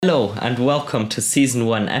Hello and welcome to Season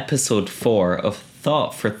 1, Episode 4 of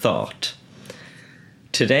Thought for Thought.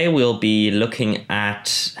 Today we'll be looking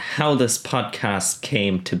at how this podcast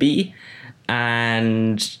came to be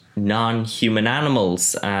and non-human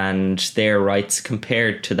animals and their rights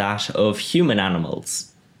compared to that of human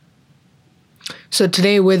animals. So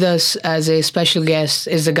today with us as a special guest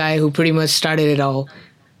is the guy who pretty much started it all,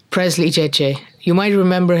 Presley Cheche. You might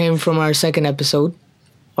remember him from our second episode.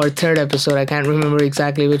 Or third episode, I can't remember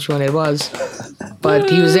exactly which one it was, but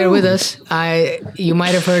he was there with us. You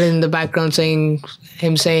might have heard in the background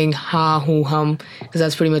him saying ha, hoo, hum, because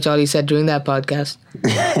that's pretty much all he said during that podcast.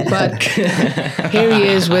 But here he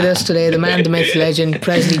is with us today, the man, the myth, legend,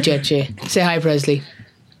 Presley Cheche. Say hi, Presley.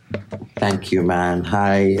 Thank you, man.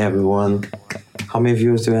 Hi, everyone. How many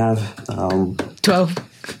viewers do we have? 12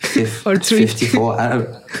 or 3. 54.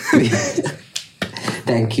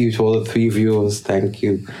 Thank you to all the 3 viewers. Thank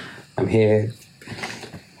you. I'm here.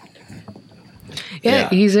 Yeah,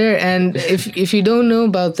 he's there. And if you don't know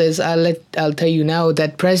about this, I'll tell you now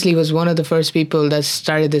that Presley was one of the first people that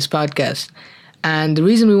started this podcast. And the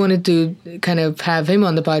reason we wanted to kind of have him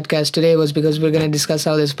on the podcast today was because we're going to discuss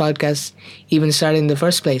how this podcast even started in the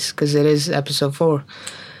first place, because it is episode 4,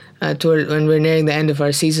 when we're nearing the end of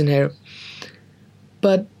our season here.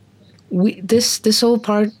 But this whole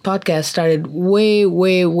podcast started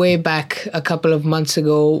way back a couple of months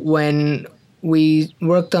ago when we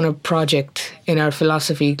worked on a project in our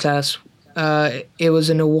philosophy class. It was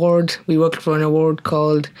an award. We worked for an award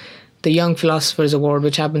called the Young Philosophers Award,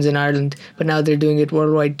 which happens in Ireland, but now they're doing it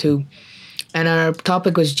worldwide too. And our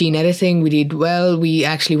topic was gene editing. We did well. We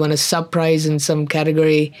actually won a sub prize in some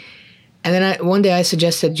category. And then one day I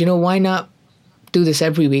suggested, why not do this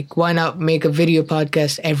every week? Why not make a video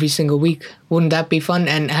podcast every single week? Wouldn't that be fun?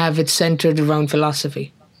 And have it centered around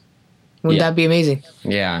philosophy? Wouldn't that be amazing?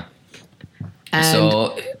 Yeah.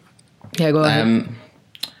 And go ahead.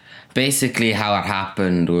 Basically how it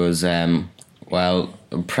happened was,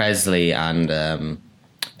 Presley and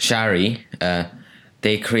Shari,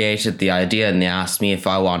 they created the idea and they asked me if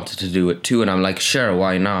I wanted to do it too. And I'm like, sure,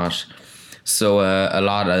 why not? So a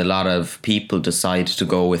lot of people decided to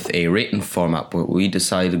go with a written format, but we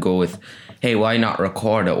decided to go with, hey, why not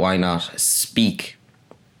record it? Why not speak?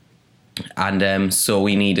 And so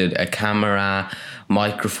we needed a camera,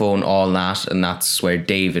 microphone, all that, and that's where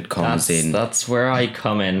David comes in. That's where I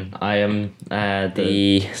come in. I am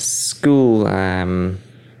the school,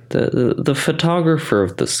 the photographer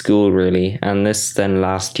of the school, really. And this then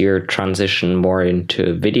last year transitioned more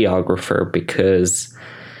into videographer because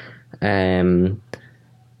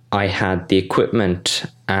I had the equipment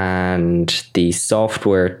and the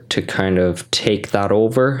software to kind of take that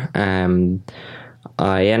over.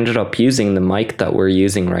 I ended up using the mic that we're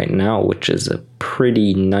using right now, which is a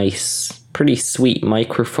pretty nice, pretty sweet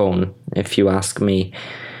microphone, if you ask me.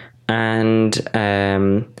 And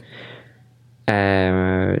I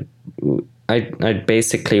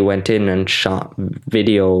basically went in and shot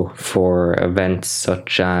video for events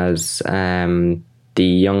such as the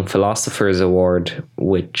Young Philosophers Award,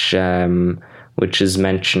 which is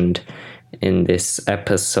mentioned in this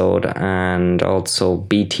episode, and also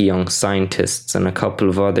BT Young Scientists and a couple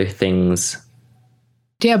of other things.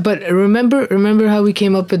 Yeah, but remember how we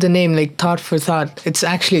came up with the name, like Thought for Thought? It's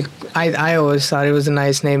actually, I always thought it was a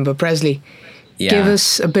nice name, but Presley, give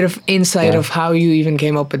us a bit of insight of how you even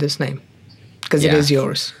came up with this name, because it is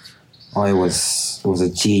yours. Oh, it was a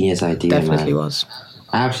genius idea, Definitely man. was.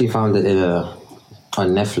 I actually found it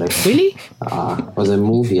on Netflix. Really? It was a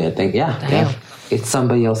movie, I think. Yeah. Damn. Yeah. It's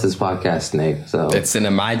somebody else's podcast name. So It's an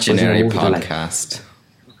imaginary podcast.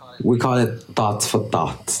 We call it Thoughts for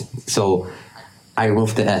Thought. So I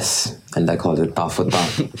removed the S and I called it Thought for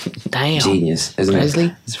Thought. Damn. Genius, isn't Presley?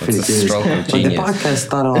 it? It's pretty It's a genius. stroke of But the genius. podcast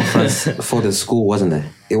started off as for the school, wasn't it?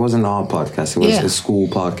 It wasn't our podcast. It was a school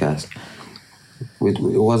podcast. It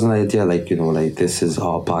wasn't an idea like this is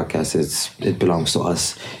our podcast. It belongs to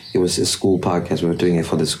us. It was a school podcast. We were doing it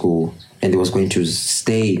for the school, and it was going to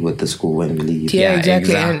stay with the school when we leave. Yeah, Yeah,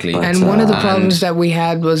 exactly. exactly. And one of the problems that we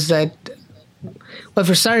had was that, well,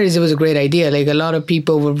 for starters, it was a great idea. Like, a lot of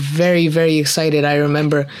people were very, very excited. I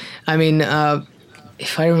remember,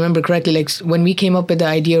 if I remember correctly, like when we came up with the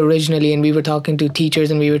idea originally and we were talking to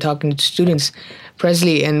teachers and we were talking to students,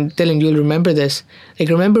 Presley and Dylan, you'll remember this. Like,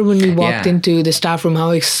 remember when we walked into the staff room,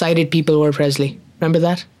 how excited people were, Presley? Remember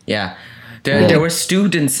that? Yeah. There were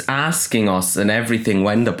students asking us and everything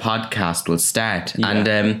when the podcast will start. Yeah.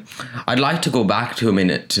 And I'd like to go back to a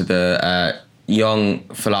minute to the Young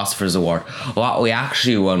Philosophers Award. What we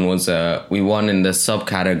actually won was we won in the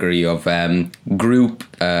subcategory of group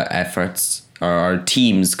efforts or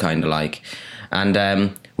teams, kind of like, and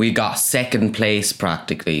we got second place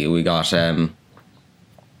practically. We got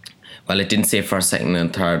well, it didn't say first, second,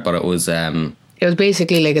 and third, but it was It was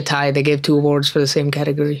basically like a tie. They gave 2 awards for the same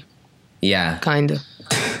category. yeah. Kind of.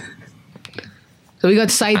 So we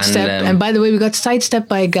got sidestepped, And, and by the way, we got sidestepped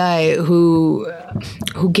by a guy who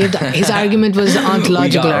gave his argument was the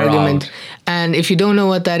ontological got argument. robbed. And if you don't know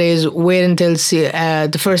what that is, wait until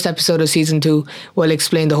the first episode of season 2. We'll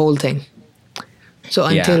explain the whole thing. So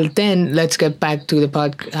until then, let's get back to the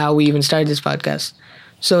how we even started this podcast.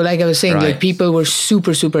 So like I was saying, like Right. people were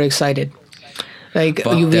super, super excited. Like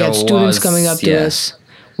But we there had students was- coming up to yeah. us.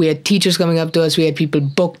 We had teachers coming up to us. We had people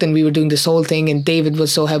booked, and we were doing this whole thing. And David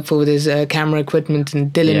was so helpful with his camera equipment,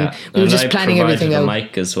 and Dylan. Yeah, We were and just I planning provided everything a out.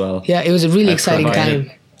 mic as well. Yeah, it was a really I exciting provided-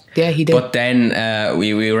 time. Yeah, he did. But then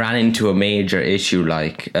we ran into a major issue.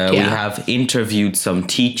 Like we Yeah. have interviewed some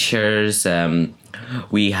teachers.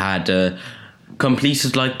 We had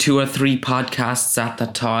completed like 2 or 3 podcasts at the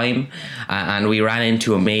time, and we ran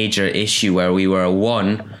into a major issue where we were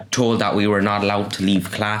told that we were not allowed to leave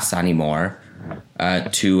class anymore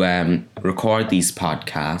to record these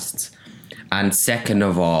podcasts, and second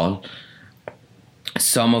of all,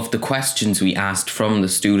 some of the questions we asked from the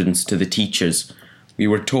students to the teachers, we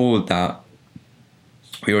were told that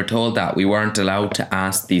we weren't allowed to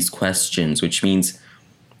ask these questions, which means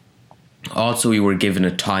also we were given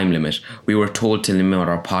a time limit. We were told to limit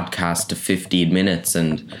our podcast to 15 minutes,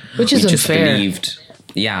 and Which is we just unfair. believed.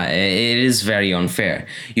 Yeah, it is very unfair.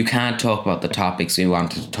 You can't talk about the topics we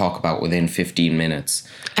wanted to talk about within 15 minutes.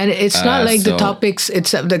 And it's not like the so- topics,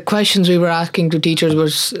 it's the questions we were asking to teachers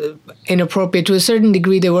was inappropriate. To a certain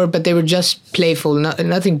degree they were, but they were just playful.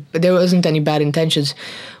 Nothing, there wasn't any bad intentions.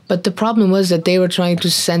 But the problem was that they were trying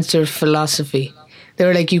to censor philosophy. They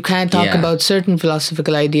were like, you can't talk Yeah. about certain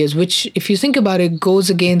philosophical ideas, which, if you think about it, goes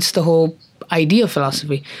against the whole idea of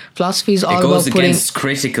philosophy. Philosophy is all It goes about putting... against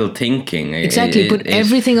critical thinking. Exactly, put It-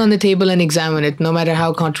 everything on the table and examine it, no matter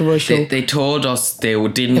how controversial. They told us they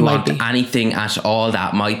didn't It might want be. anything at all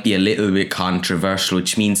that might be a little bit controversial,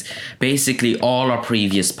 which means basically all our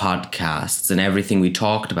previous podcasts and everything we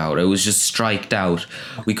talked about, it was just striked out.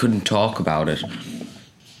 We couldn't talk about it.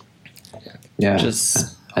 Yeah,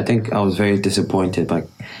 Just- I think I was very disappointed, but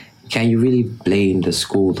can you really blame the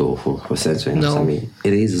school though for censoring us? No. I mean,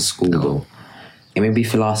 it is a school though. And maybe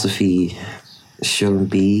philosophy shouldn't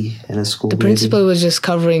be in a school. The principal was just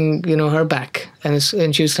covering, her back, and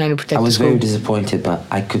she was trying to protect I was the school. very disappointed, but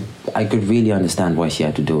I could really understand why she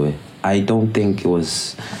had to do it. I don't think it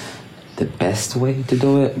was the best way to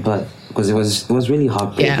do it, but because it was really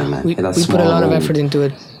heartbreaking, Yeah, man. we In that put a small lot of room, effort into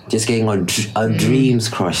it. just getting our dreams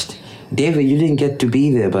crushed. David, you didn't get to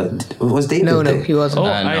be there, but was David No, there? he wasn't.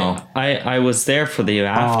 Oh, no. I was there for the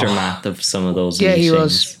aftermath of some of those Yeah, meetings. he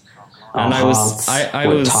was. And I was I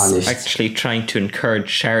We're was tarnished. actually trying to encourage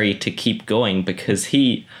Sherry to keep going because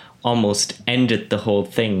he almost ended the whole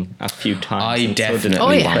thing a few times. I and so did definitely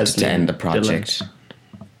Oh, yeah. wanted Presley to end the and project. Dylan.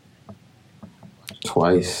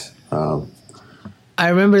 Twice. I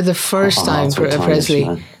remember the first Oh, time, that's so tarnished, Presley,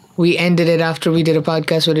 man. we ended it after we did a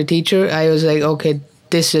podcast with a teacher. I was like, okay,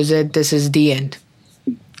 this is it. This is the end.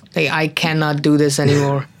 Like, I cannot do this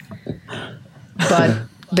anymore. But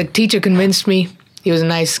the teacher convinced me. He was a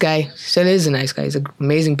nice guy. Still is a nice guy. He's an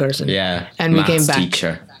amazing person. Yeah. And we maths came back.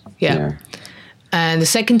 teacher. Yeah. And the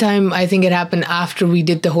second time, I think it happened after we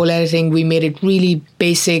did the whole editing. We made it really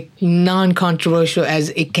basic, non-controversial as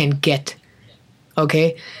it can get.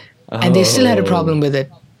 Okay? And they still had a problem with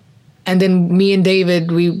it. And then me and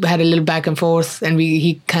David, we had a little back and forth, and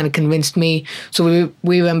he kind of convinced me. So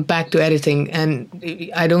we went back to editing. And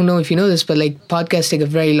I don't know if you know this, but like podcasts take a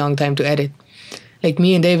very long time to edit. Like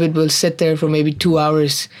me and David will sit there for maybe 2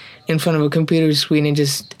 hours in front of a computer screen and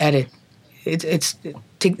just edit.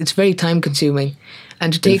 It's very time consuming,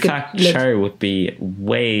 and to In take fact, it. Sherry would be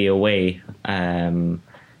way away.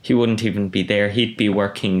 He wouldn't even be there. He'd be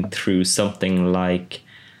working through something like,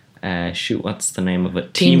 what's the name of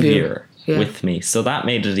it? TeamViewer. Yeah. With me. So that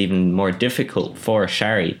made it even more difficult for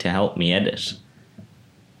Sherry to help me edit.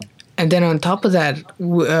 And then on top of that,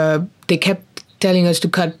 they kept telling us to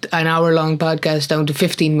cut an hour-long podcast down to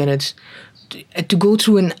 15 minutes. To go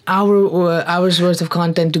through an hour or hour's worth of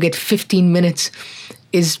content to get 15 minutes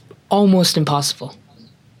is almost impossible.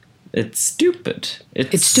 It's stupid.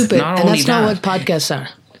 It's stupid, not and only that's not that. what podcasts are.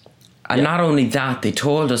 And not only that, they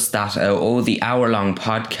told us that the hour-long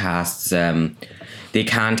podcasts, they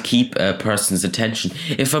can't keep a person's attention.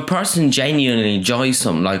 If a person genuinely enjoys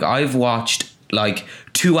something, like I've watched like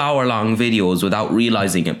 2 hour-long videos without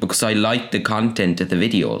realizing it because I like the content of the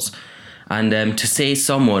videos, And to say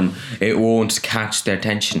someone, it won't catch their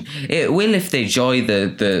attention. It will if they enjoy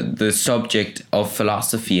the subject of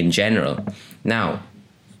philosophy in general. Now,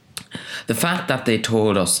 the fact that they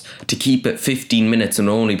told us to keep it 15 minutes and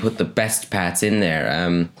only put the best parts in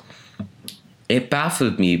there, it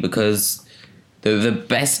baffled me, because the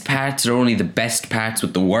best parts are only the best parts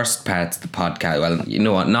with the worst parts of the podcast. Well, you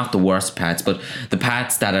know what, not the worst parts, but the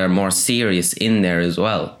parts that are more serious in there as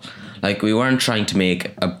well. Like, we weren't trying to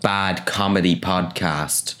make a bad comedy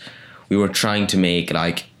podcast. We were trying to make,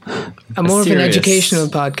 like, a more of an educational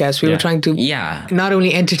podcast. We were trying to not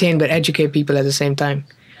only entertain but educate people at the same time.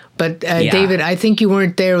 But David, I think you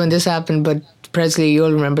weren't there when this happened, but Presley,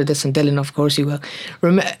 you'll remember this, and Dylan, of course you will.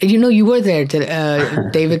 You were there,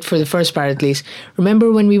 David, for the first part at least.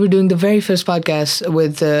 Remember when we were doing the very first podcast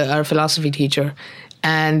with our philosophy teacher,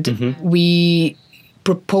 and we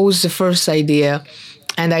proposed the first idea,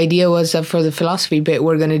 and the idea was that for the philosophy bit,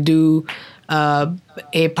 we're going to do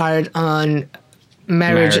a part on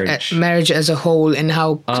marriage as a whole, and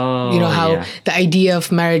how the idea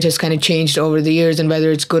of marriage has kind of changed over the years, and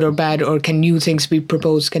whether it's good or bad, or can new things be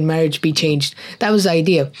proposed, can marriage be changed. That was the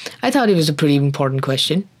idea. I thought it was a pretty important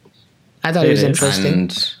question. I thought it was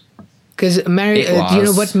interesting, because marriage,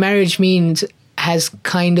 what marriage means has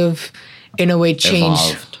kind of in a way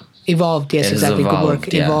changed, evolved. Yes, exactly. Good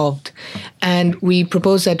work. Evolved. And we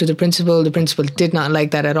proposed that to the principal. The principal did not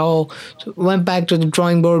like that at all. So went back to the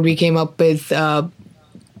drawing board. We came up with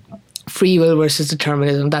free will versus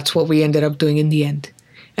determinism. That's what we ended up doing in the end.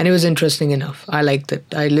 And it was interesting enough. I liked it.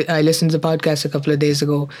 I listened to the podcast a couple of days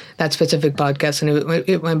ago, that specific podcast, and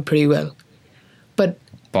it went pretty well. But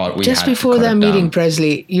just before that meeting,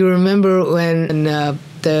 Presley, you remember when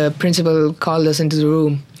the principal called us into the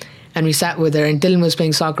room and we sat with her, and Dylan was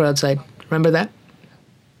playing soccer outside. Remember that?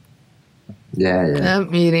 Yeah. That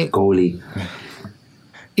meeting. Goalie.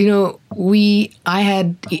 I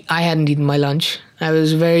hadn't eaten my lunch. I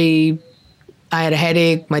had a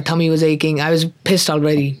headache. My tummy was aching. I was pissed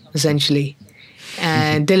already, essentially.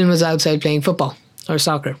 And Dylan was outside playing football or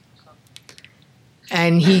soccer.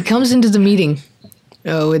 And he comes into the meeting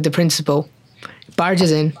with the principal,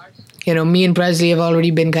 barges in. Me and Presley have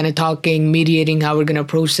already been kind of talking, mediating how we're going to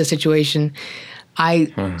approach the situation.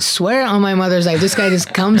 I swear on my mother's life, this guy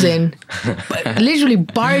just comes in, but literally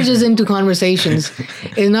barges into conversations.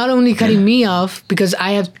 Is not only cutting me off because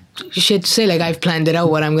I have shit to say, like I've planned it out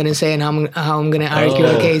what I'm going to say and how I'm going to argue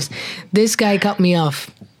a case. This guy cut me off.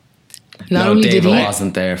 David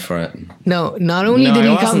wasn't there for it. No, not only did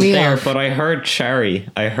he cut me off. But I heard Cherry,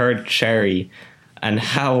 and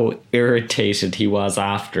how irritated he was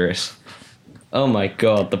after it. Oh my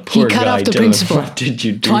God, the poor guy. He cut off the principal. What did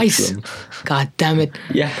you do twice? To him? God damn it.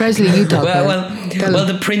 Yeah. Presley, you talk well,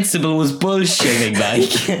 the principal was bullshitting,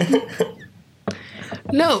 like.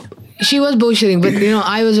 No, she was bullshitting, but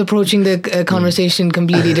I was approaching the conversation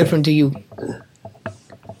completely different to you.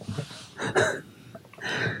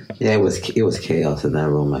 Yeah, it was chaos in that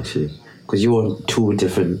room, actually, because you were on two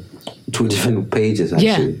different pages,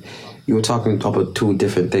 actually. Yeah. You were talking about two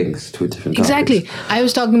different things, two different topics. Exactly. I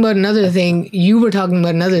was talking about another thing. You were talking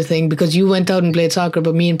about another thing because you went out and played soccer,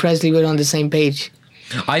 but me and Presley were on the same page.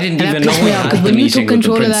 I didn't even know because when you took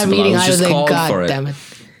control of that meeting, I was like, God damn it.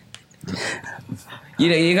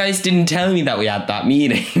 You guys didn't tell me that we had that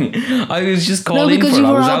meeting. I was just calling for it. You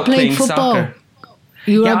I were was out playing football. Soccer.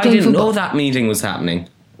 You were out playing football. I didn't know that meeting was happening.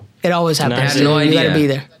 It always happens. I had no idea. You gotta be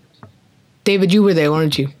there. David, you were there,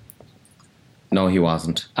 weren't you? No, he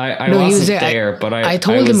wasn't. I wasn't there, but I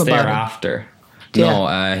told him about it after.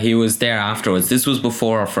 No, he was there afterwards. This was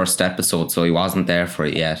before our first episode, so he wasn't there for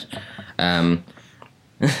it yet. I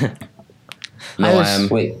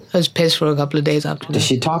was pissed for a couple of days after that. Did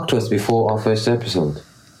she talk to us before our first episode?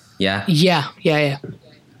 Yeah. Yeah.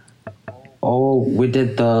 Oh, we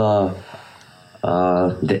did the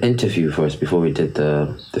interview first before we did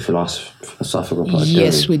the philosophical part.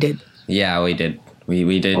 Yes, we did. Yeah, we did.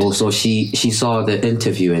 We did. Oh, so she saw the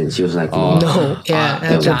interview and she was like, "Oh no, yeah."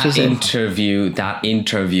 That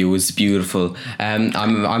interview was beautiful.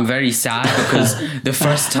 I'm very sad because the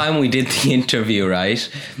first time we did the interview, right,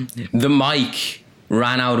 the mic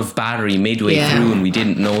ran out of battery midway through and we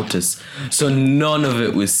didn't notice, so none of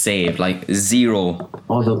it was saved, like zero.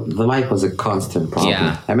 Oh, the mic was a constant problem.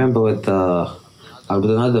 Yeah, I remember with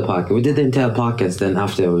another podcast, we did the entire podcast. Then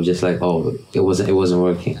after, we were just like, "Oh, it wasn't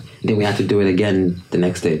working." And then we had to do it again the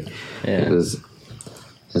next day. Yeah. It was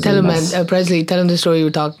tell him, man, Presley. Tell him the story you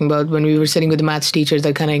were talking about when we were sitting with the maths teachers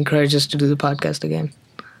that kind of encouraged us to do the podcast again.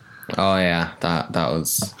 Oh yeah, that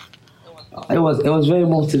was. It was very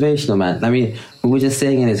motivational, man. I mean, we were just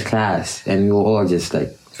sitting in his class and we were all just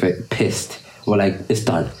like very pissed. We're like, "It's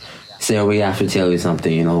done. Sarah, we have to tell you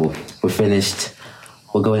something. You know, we're finished.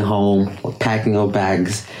 We're going home. We're packing our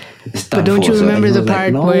bags. But don't you remember the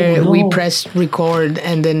part where we pressed record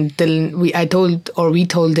and then we told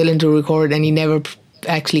Dylan to record and he never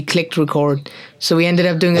actually clicked record. So we ended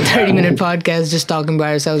up doing a 30-minute podcast just talking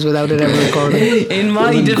by ourselves without it ever recording. In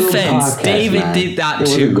my defense, David did that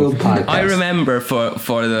too. I remember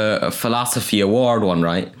for the philosophy award one,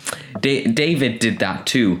 right? David did that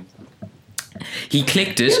too. He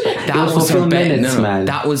clicked it. That was our best.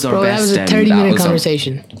 That was our best. That was a 30-minute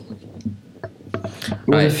conversation.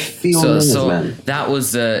 Right. So that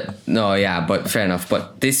was no, yeah, but fair enough.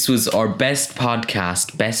 But this was our best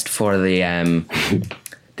podcast, best for the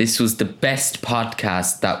this was the best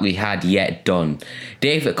podcast that we had yet done.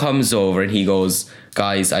 David comes over and he goes,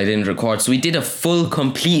 "Guys, I didn't record." So we did a full,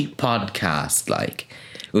 complete podcast. Like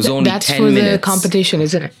it was only 10 minutes. That's for the competition,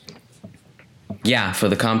 isn't it? Yeah, for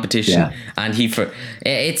the competition. Yeah. And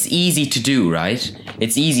it's easy to do, right?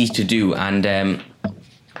 It's easy to do, and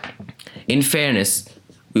in fairness,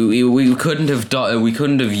 we couldn't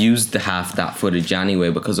have used the half that footage anyway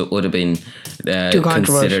because it would have been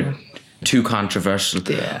considered too controversial.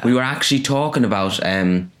 Yeah. We were actually talking about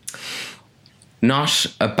not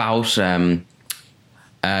about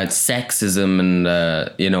sexism and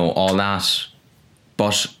all that,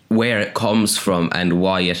 but where it comes from and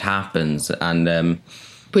why it happens, and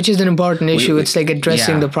which is an important issue. It's like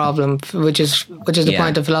addressing the problem, which is the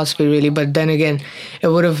point of philosophy, really. But then again, it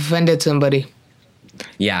would have offended somebody.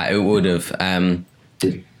 Yeah, it would have.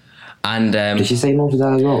 Did she say no to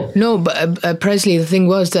that as well? No, but Presley, the thing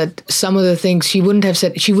was that some of the things she would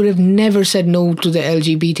have never said no to the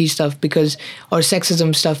LGBT stuff or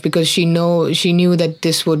sexism stuff because she knew that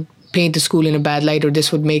this would paint the school in a bad light or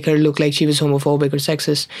this would make her look like she was homophobic or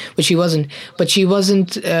sexist, which she wasn't. But she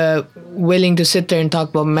wasn't willing to sit there and talk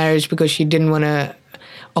about marriage because she didn't want to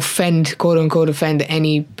quote unquote offend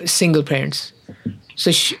any single parents.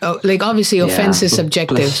 So she, obviously offense is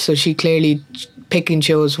subjective, so she clearly pick and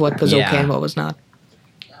chose what was okay and what was not.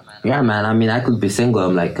 Yeah, man. I mean, I could be single.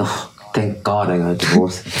 I'm like, oh, thank God I got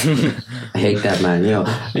divorced. I hate that, man.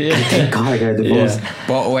 Thank God I got divorced. Yeah.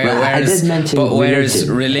 But whereas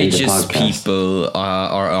religious people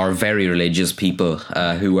or very religious people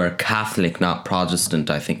who are Catholic, not Protestant,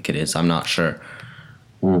 I think it is. I'm not sure.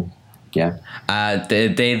 Yeah.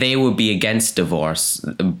 They would be against divorce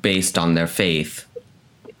based on their faith.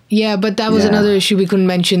 Yeah, but that was another issue. We couldn't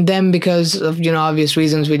mention them because of obvious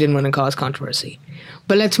reasons. We didn't want to cause controversy.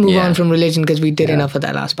 But let's move on from religion because we did enough of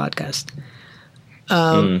that last podcast.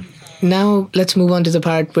 Now let's move on to the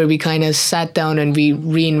part where we kind of sat down and we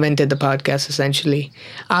reinvented the podcast essentially.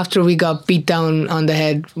 After we got beat down on the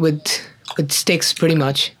head with sticks pretty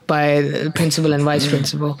much by the principal and vice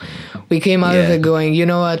principal, we came out of it going, you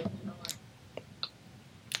know what?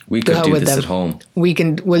 We could do this at home.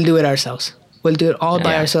 We'll do it ourselves. We'll do it all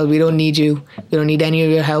by ourselves. We don't need you. We don't need any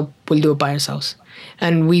of your help. We'll do it by ourselves.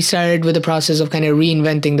 And we started with the process of kind of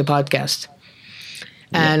reinventing the podcast.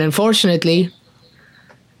 And unfortunately,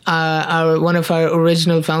 one of our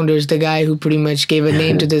original founders, the guy who pretty much gave a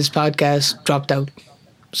name to this podcast, dropped out.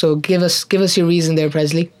 So give us your reason there,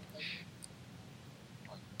 Presley.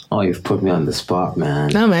 Oh, you've put me on the spot, man.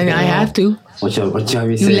 No, man, I have to. What you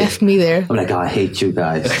You left me there. I'm like, I hate you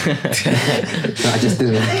guys. I just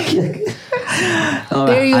didn't.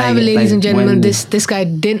 There you have it, ladies and gentlemen. This guy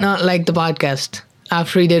did not like the podcast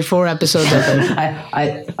after he did 4 episodes of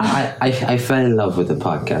it. I fell in love with the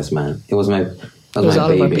podcast, man. It was my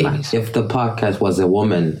baby, man. If the podcast was a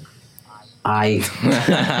woman, I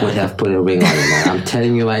would have put a ring on it, man. I'm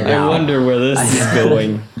telling you right now. I wonder where this is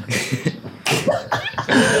going.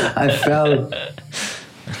 I fell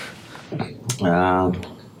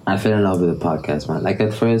in love with the podcast, man. Like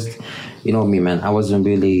at first, you know me, man. I wasn't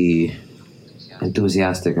really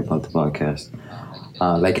enthusiastic about the podcast.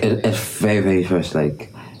 Like at very, very first,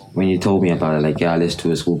 like when you told me about it, like I listened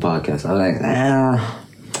to a school podcast. I was like,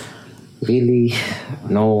 really?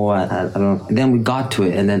 No, I don't. And then we got to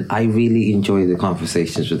it, and then I really enjoyed the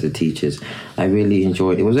conversations with the teachers. I really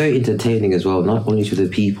enjoyed it. It was very entertaining as well, not only to the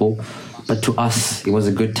people, but to us. It was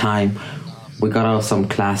a good time. We got out of some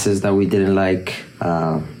classes that we didn't like.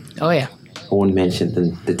 I won't mention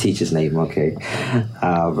the teacher's name, okay?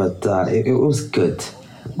 But it was good.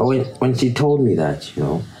 But when she told me that,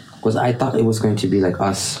 because I thought it was going to be like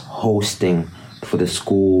us hosting for the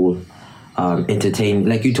school, entertain.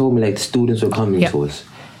 Like you told me, like students were coming to us.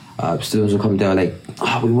 Students would come there like,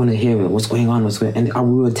 we want to hear it. What's going on?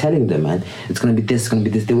 And we were telling them, man, it's going to be this, it's going to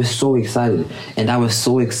be this. They were so excited. And I was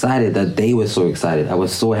so excited that they were so excited. I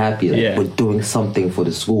was so happy that we're doing something for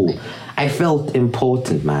the school. I felt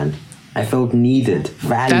important, man. I felt needed,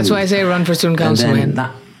 valued. That's why I say run for student council,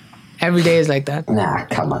 man. Every day is like that. Nah,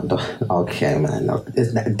 come on. Okay, man. No,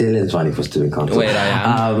 Dylan's running for student council. Wait,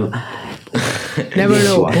 I am. Never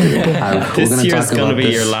know. This year's going to be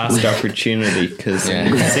your last opportunity because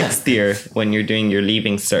in 6th year, when you're doing your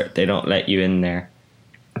leaving cert, they don't let you in there.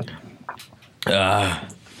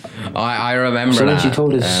 I remember so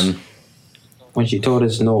that. When she told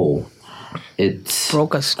us no, it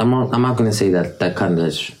broke us. I'm not going to say that kind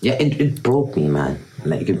of... Yeah, it broke me, man.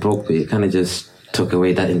 Like, it broke me. It kind of just took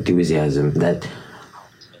away that enthusiasm, that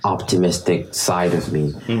optimistic side of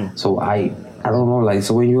me. So I don't know, like,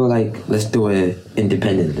 so when you were like, let's do it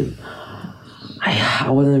independently, I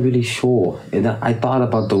wasn't really sure. And I thought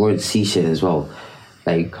about the word C shit as well.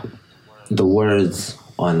 Like, the words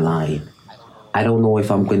online. I don't know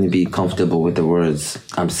if I'm going to be comfortable with the words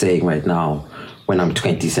I'm saying right now when I'm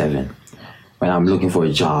 27, when I'm looking for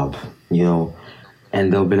a job, you know,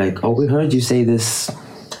 and they'll be like, oh, we heard you say this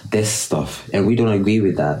stuff, and we don't agree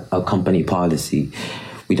with that, a company policy.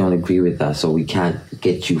 We don't agree with that, so we can't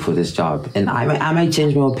get you for this job. And I might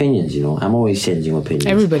change my opinions, you know. I'm always changing opinions.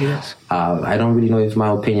 Everybody does. I don't really know if my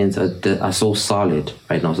opinions are so solid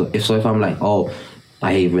right now. So if I'm like, oh,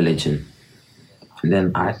 I hate religion, and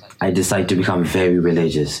then I decide to become very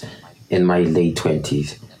religious in my late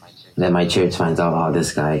 20s. Then my church finds out, oh,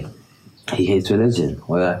 this guy, he hates religion.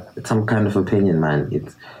 Well, it's some kind of opinion, man.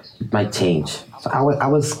 It might change. So I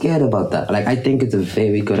was scared about that. Like, I think it's a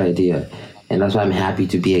very good idea. And that's why I'm happy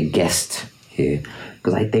to be a guest here.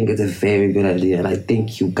 Because I think it's a very good idea. And I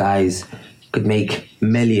think you guys could make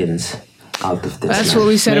millions out of this. That's what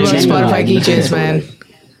we said about Spotify keychains, man.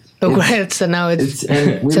 Look where it's, and now it's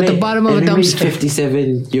at the bottom of a dumpster.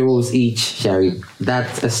 57 euros each, Sherry.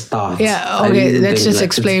 That's a start. Yeah, okay, let's just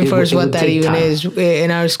explain first what that even is.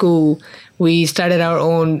 In our school, we started our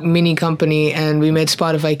own mini company and we made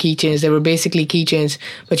Spotify keychains. They were basically keychains,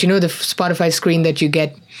 but you know the Spotify screen that you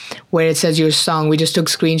get where it says your song? We just took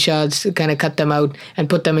screenshots, kind of cut them out and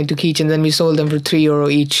put them into keychains, and we sold them for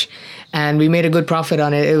 €3 each. And we made a good profit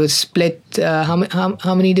on it. It was split. How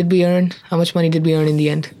many did we earn? How much money did we earn in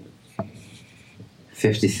the end?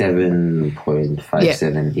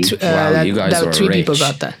 57.57 each. Wow, you guys are 3 rich. people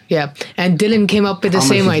got that. Yeah. And Dylan came up with the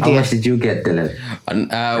same idea. How much did you get, Dylan?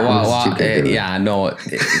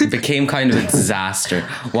 It became kind of a disaster.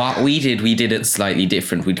 What we did it slightly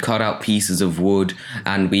different. We'd cut out pieces of wood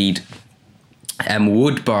and we'd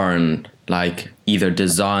wood burn like either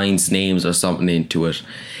designs, names or something into it.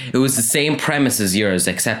 It was the same premise as yours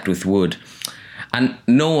except with wood. And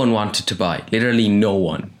no one wanted to buy. Literally no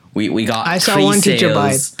one. We got I saw 3 one teacher buy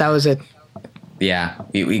it. sales. That was it. Yeah,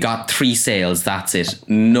 we got 3 sales. That's it.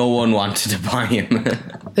 No one wanted to buy him.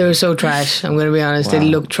 They were so trash. I'm going to be honest. They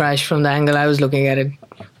looked trash from the angle I was looking at it.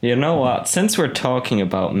 You know what? Since we're talking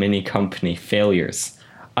about mini company failures,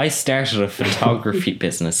 I started a photography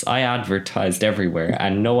business. I advertised everywhere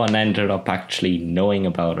and no one ended up actually knowing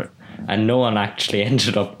about it. And no one actually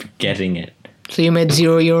ended up getting it. So you made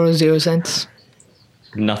 €0, 0 cents?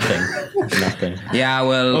 Nothing. Yeah,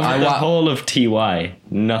 well, Over the whole of TY,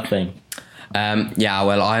 nothing.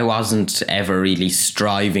 I wasn't ever really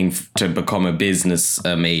striving to become a business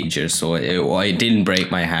major, so it didn't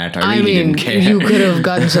break my heart. I really didn't care. You could have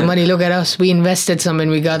gotten some money. Look at us. We invested some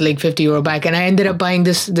and we got like €50 back. And I ended up buying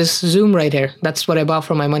this Zoom right here. That's what I bought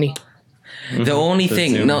for my money. The only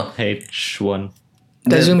thing... Zoom no, H1.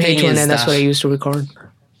 The Zoom H1, and that's what I used to record.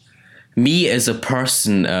 Me as a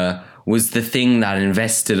person was the thing that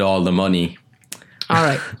invested all the money. All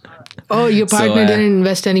right. Oh, your partner didn't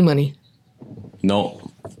invest any money? No.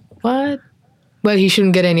 What? Well, he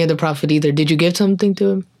shouldn't get any other profit either. Did you give something to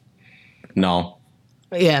him? No.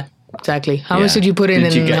 Yeah, exactly. How much did you put in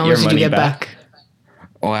and how much did you get back?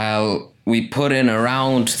 Well, we put in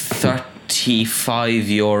around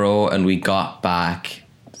 €35 and we got back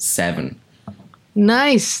 7.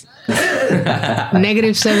 Nice.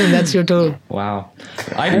 -7, that's your total. Wow.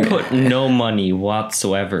 I put no money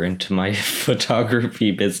whatsoever into my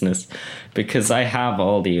photography business because I have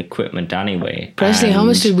all the equipment anyway. Presley, how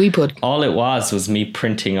much did we put? All it was me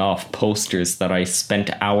printing off posters that I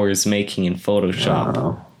spent hours making in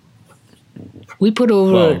Photoshop. We put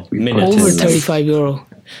over €35.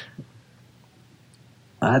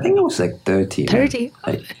 I think it was like 30. 30?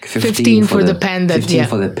 Like 15 for the pen. 15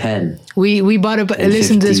 for the pen. We bought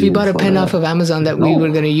listen to this, we bought a pen off of Amazon that we were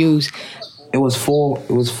going to use. It was 40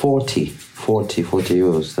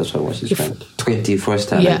 euros. That's what I was spent. 20 first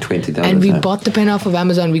time and 20 the other And we time. bought the pen off of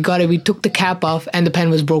Amazon. We got it. We took the cap off and the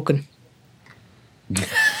pen was broken.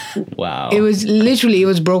 Wow. It was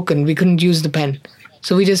broken. We couldn't use the pen.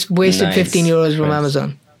 So we just wasted €15 from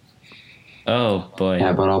Amazon. Oh boy.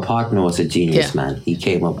 Yeah, but our partner was a genius, Yeah. man. He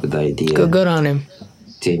came up with the idea. Good on him.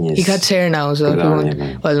 Genius. He cuts hair now, so Good if you on want, him,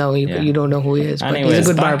 man. well, no, Yeah. you don't know who he is, but Anyways, he's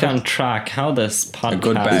a good back barber. on track. How this Good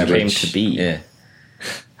podcast barber. came to be. Yeah.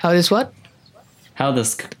 How this what? How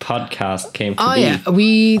this podcast came to Oh be. yeah,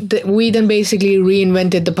 we then basically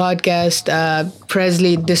reinvented the podcast.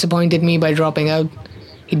 Presley disappointed me by dropping out.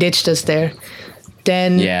 He ditched us there.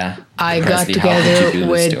 Then Yeah. I got Presley, how could you do together this to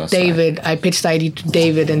with us, David. I pitched the idea to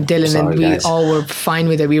David and Dylan, Sorry, and we guys. all were fine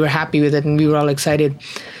with it. We were happy with it, and we were all excited.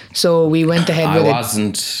 So we went ahead I with it.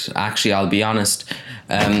 wasn't actually. I'll be honest.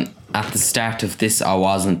 At the start of this, I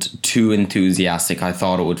wasn't too enthusiastic. I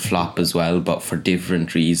thought it would flop as well, but for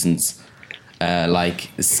different reasons, like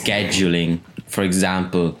scheduling. For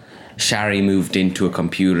example, Shari moved into a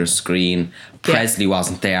computer screen. Presley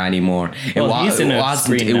wasn't there anymore. Well, he's in a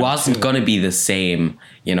screen It now, wasn't too. going to be the same,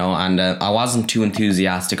 you know. And I wasn't too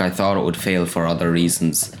enthusiastic. I thought it would fail for other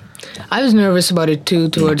reasons. I was nervous about it too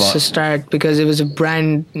towards But- the start because it was a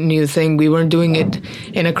brand new thing. We weren't doing it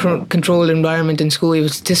in a controlled environment in school.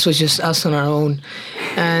 This was just us on our own.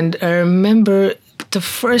 And I remember the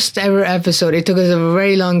first ever episode. It took us a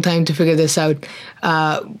very long time to figure this out.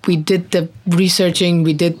 We did the researching.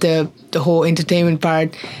 We did the whole entertainment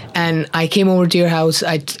part. And I came over to your house.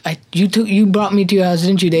 You brought me to your house,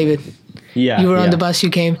 didn't you, David? Yeah. You were on yeah. the bus. You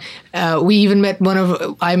came. We even met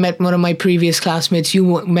I met one of my previous classmates.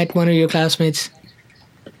 You met one of your classmates.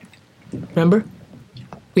 Remember?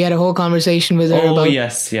 We had a whole conversation with her Oh about.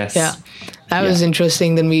 yes. Yeah, that was Yeah.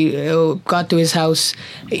 interesting. Then we got to his house.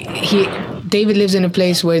 David lives in a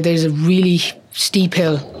place where there's a really steep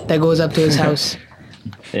hill that goes up to his house,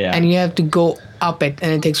 Yeah. and you have to go up it,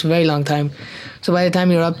 and it takes a very long time. So by the time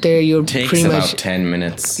you're up there, you're Takes pretty about much 10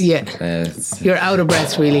 minutes. Yeah. It's- you're out of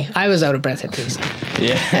breath. Really, I was out of breath at least.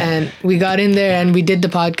 yeah. And we got in there and we did the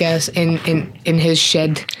podcast in his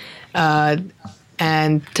shed,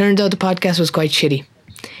 and turns out the podcast was quite shitty.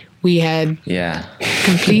 We had yeah.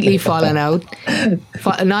 completely fallen out,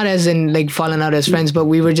 not as in like fallen out as friends, but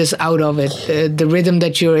we were just out of it. The rhythm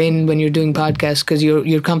that you're in when you're doing podcasts, because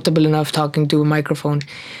you're comfortable enough talking to a microphone.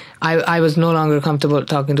 I was no longer comfortable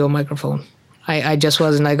talking to a microphone. I just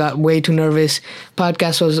wasn't. I got way too nervous.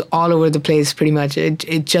 Podcast was all over the place pretty much.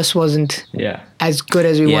 It just wasn't Yeah. as good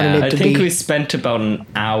as we Yeah, wanted it I to think be. we spent about an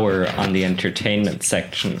hour on the entertainment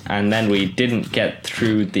section, and then we didn't get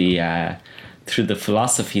through the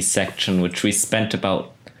philosophy section, which we spent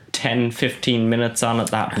about 10-15 minutes on at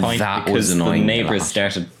that point That was because the annoying a neighbors lot.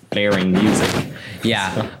 started blaring music.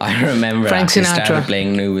 Yeah, I remember Frank that. They Sinatra. started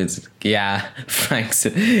playing new music. Yeah,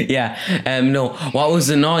 Yeah. No, what was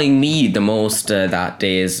annoying me the most that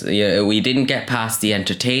day is we didn't get past the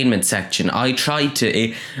entertainment section. I tried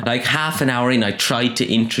to, like half an hour in, I tried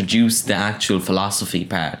to introduce the actual philosophy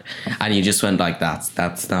part, and you just went like,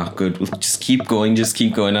 that's not good. We'll just keep going,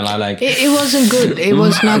 and I like. It wasn't good. It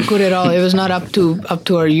was not good at all. It was not up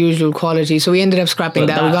to our usual quality. So we ended up scrapping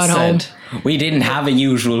But that. We got home. We didn't have a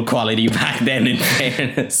usual quality back then, in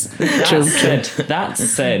fairness. That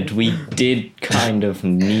said, we did kind of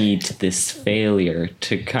need this failure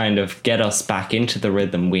to kind of get us back into the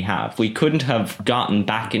rhythm we have. We couldn't have gotten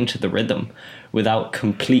back into the rhythm without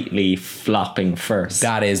completely flopping first.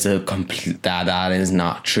 That is a complete. That is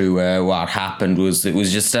not true. What happened was it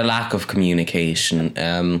was just a lack of communication.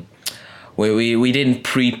 We didn't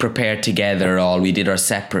prepare together at all. We did our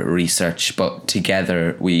separate research, but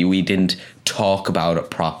together we didn't talk about it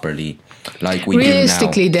properly, like we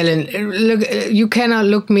Realistically, do Dylan, look, you cannot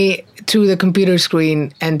look me through the computer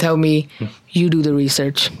screen and tell me you do the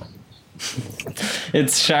research.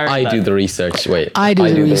 It's sharp. I do the research. Wait. I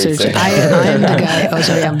do the research. I am the guy. Oh,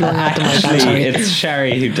 sorry, I'm blowing out the mic. I'm Actually, sorry. it's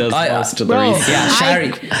Sherry who does most of the Bro, research. now. Yeah, Shari.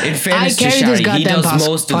 In fairness to carry this Shari, he goddamn does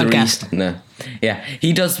most of the podcast. research. No. Yeah,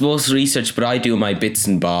 he does most research, but I do my bits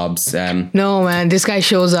and bobs. No, man, this guy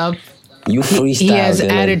shows up. You freestyle. He has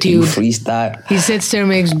Dylan. attitude. You freestyle. He sits there,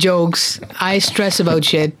 makes jokes. I stress about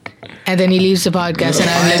shit, and then he leaves the podcast, and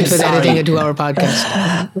I'm left with editing a 2-hour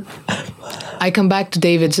podcast. I come back to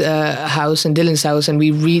David's house and Dylan's house, and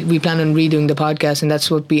we plan on redoing the podcast, and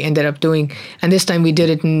that's what we ended up doing. And this time we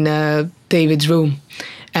did it in David's room,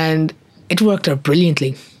 and it worked out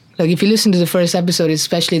brilliantly. Like if you listen to the first episode,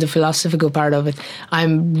 especially the philosophical part of it,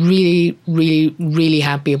 I'm really, really, really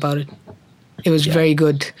happy about it. It was very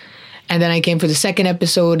good. And then I came for the second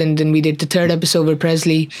episode, and then we did the third episode with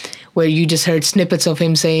Presley, where you just heard snippets of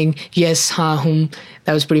him saying yes, ha,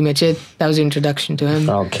 That was pretty much it. That was the introduction to him.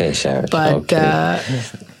 Okay, Sharon. But okay.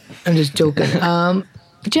 I'm just joking.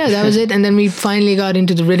 But yeah, that was it. And then we finally got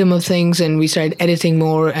into the rhythm of things, and we started editing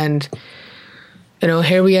more. And you know,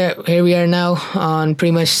 here we are now on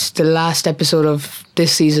pretty much the last episode of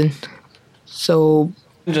this season. So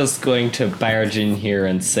I'm just going to barge in here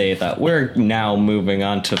and say that we're now moving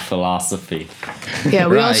on to philosophy. yeah,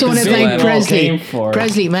 we Right, also want to so thank what I Presley. came for.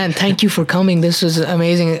 Presley, man, thank you for coming. This was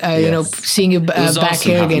amazing. You know, seeing you was back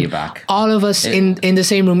awesome here having again. you back. All of us in the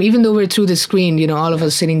same room, even though we're through the screen. You know, all of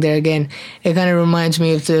us sitting there again. It kind of reminds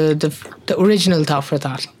me of the original Thought for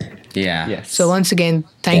Thought. Yeah. Yes. So once again,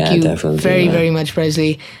 thank Yeah, you definitely, very, man. very much,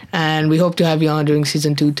 Presley, and we hope to have you on during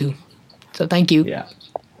season 2 too. So thank you. Yeah.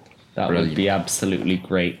 That Brilliant. would be absolutely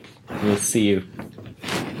great. We'll see you.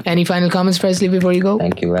 Any final comments, Presley, before you go?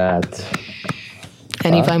 Thank you, lad.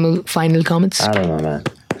 Any final comments? I don't know, man.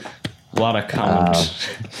 What a comment.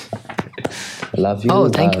 Love you. Oh,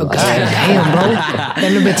 thank you. God damn, bro.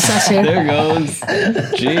 Getting a bit sus here. There goes.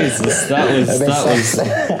 Jesus, that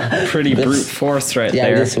was pretty brute force right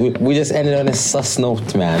Yeah, there. we just ended on a sus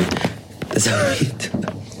note, man.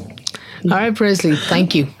 All right, Presley.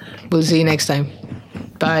 Thank you. We'll see you next time.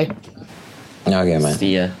 Bye. Okay, man.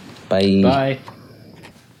 See ya. Bye. Bye.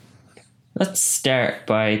 Let's start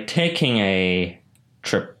by taking a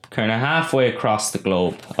trip kind of halfway across the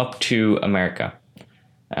globe up to America.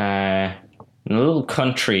 In a little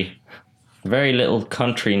country, very little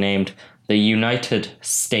country named the United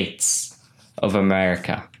States of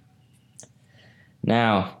America.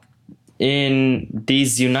 Now, in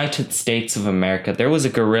these United States of America, there was a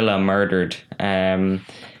gorilla murdered.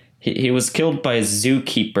 He was killed by a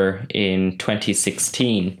zookeeper in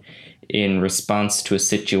 2016 in response to a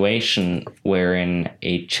situation wherein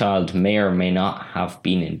a child may or may not have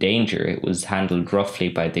been in danger. It was handled roughly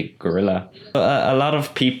by the gorilla. A lot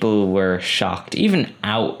of people were shocked, even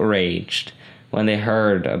outraged, when they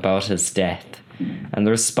heard about his death. And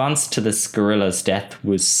the response to this gorilla's death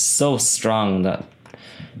was so strong that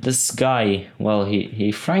this guy, well,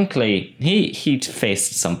 he frankly, he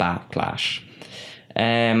faced some backlash.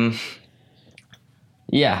 Yeah,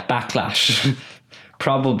 backlash.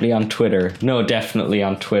 Probably on Twitter. No, definitely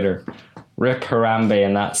on Twitter. Rip Harambe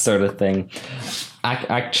and that sort of thing.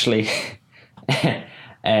 Actually,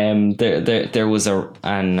 there was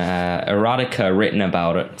an erotica written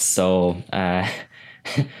about it. So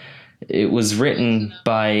it was written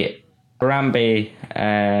by Harambe.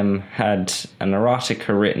 Had an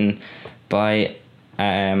erotica written by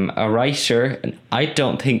a writer. I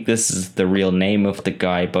don't think this is the real name of the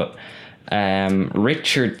guy, but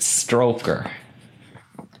Richard Stroker.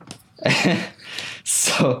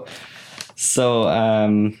 So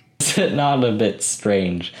is it not a bit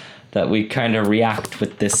strange that we kind of react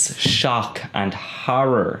with this shock and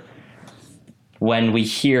horror when we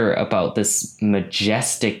hear about this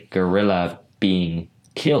majestic gorilla being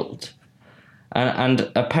killed?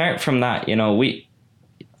 And apart from that, we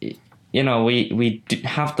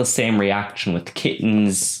have the same reaction with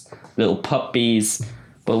kittens, little puppies,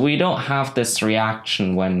 but we don't have this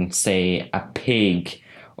reaction when, say, a pig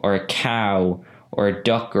or a cow or a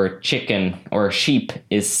duck or a chicken or a sheep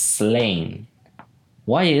is slain.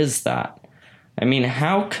 Why is that? I mean,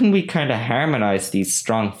 how can we kind of harmonize these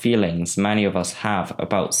strong feelings many of us have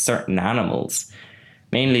about certain animals?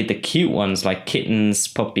 Mainly the cute ones like kittens,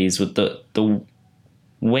 puppies, with the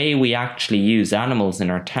way we actually use animals in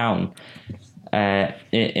our town,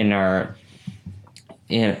 in our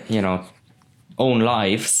own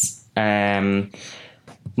lives.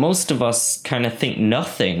 Most of us kind of think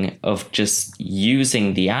nothing of just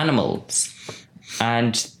using the animals.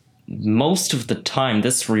 And most of the time,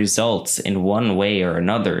 this results in one way or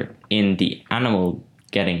another in the animal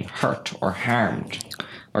getting hurt or harmed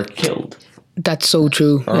or killed. That's so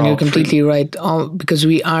true. Or And you're all completely right. Because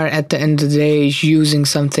we are, at the end of the day, using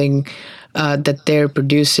something that they're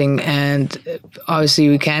producing. And obviously,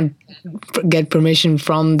 we can't get permission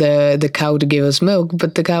from the cow to give us milk,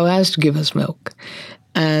 but the cow has to give us milk.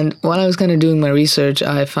 And while I was kind of doing my research,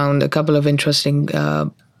 I found a couple of interesting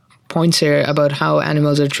points here about how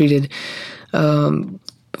animals are treated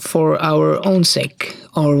for our own sake,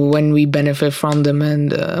 or when we benefit from them.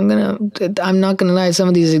 And I'm not gonna lie, some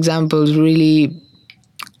of these examples really,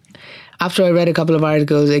 after I read a couple of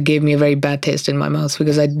articles, it gave me a very bad taste in my mouth,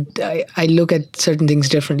 because I look at certain things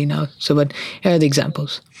differently now. But here are the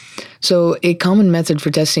examples. So a common method for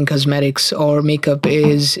testing cosmetics or makeup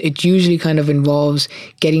is, it usually kind of involves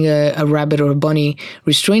getting a rabbit or a bunny,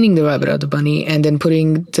 restraining the rabbit or the bunny, and then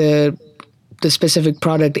putting the specific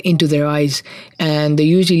product into their eyes. And they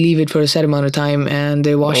usually leave it for a set amount of time, and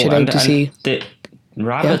they wash it out to see. The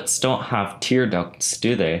rabbits don't have tear ducts,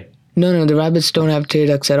 do they? No, the rabbits don't have tear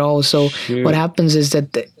ducts at all. So what happens is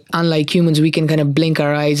that, unlike humans, we can kind of blink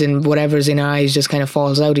our eyes and whatever's in our eyes just kind of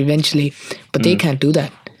falls out eventually. But they can't do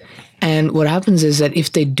that. And what happens is that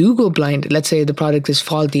if they do go blind, let's say the product is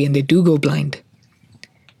faulty and they do go blind,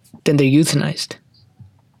 then they're euthanized.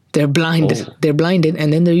 They're blinded. Oh. They're blinded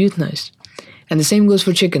and then they're euthanized. And the same goes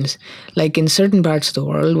for chickens. Like in certain parts of the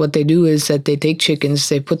world, what they do is that they take chickens,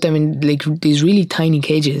 they put them in like these really tiny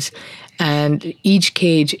cages, and each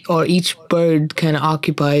cage or each bird kind of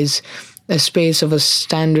occupies a space of a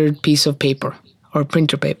standard piece of paper or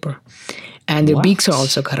printer paper. And their beaks are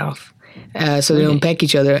also cut off, so they don't peck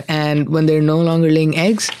each other. And when they're no longer laying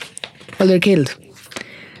eggs, well, they're killed.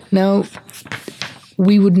 Now,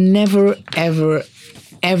 we would never, ever,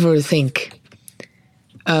 ever think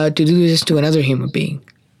to do this to another human being.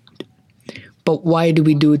 But why do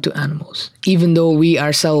we do it to animals? Even though we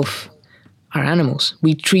ourselves are animals,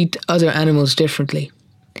 we treat other animals differently.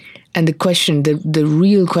 And the question, the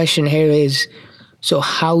real question here is, so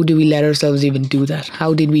how do we let ourselves even do that?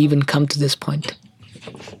 How did we even come to this point?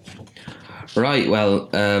 Right, well,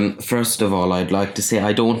 first of all, I'd like to say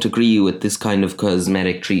I don't agree with this kind of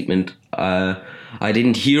cosmetic treatment. I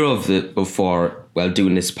didn't hear of it before while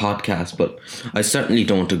doing this podcast, but I certainly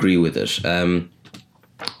don't agree with it. And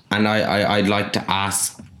I'd like to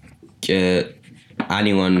ask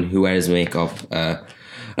anyone who wears makeup,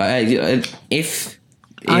 if...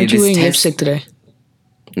 Aren't you wearing lipstick today?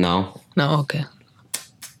 No. No, okay.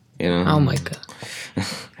 You know? Oh my God.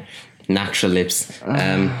 Natural lips.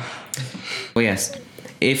 But yes,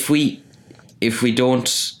 if we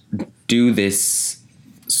don't do this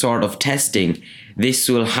sort of testing, this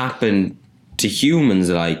will happen to humans,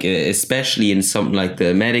 like especially in something like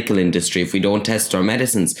the medical industry. If we don't test our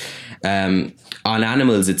medicines on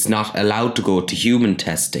animals, it's not allowed to go to human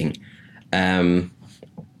testing.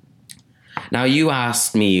 Now you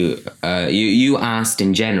asked me, you asked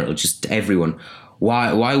in general, just everyone,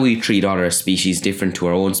 why we treat other species different to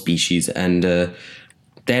our own species, and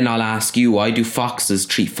then I'll ask you, why do foxes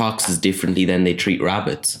treat foxes differently than they treat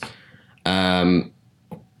rabbits?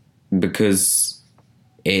 Because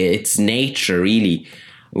it's nature, really.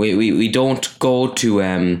 We don't go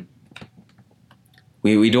to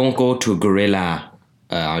we don't go to a gorilla.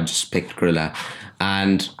 I just picked gorilla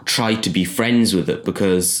and try to be friends with it,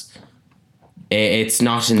 because it's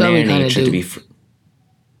not in their nature to be.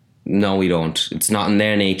 No, we don't. It's not in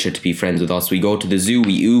their nature to be friends with us. We go to the zoo,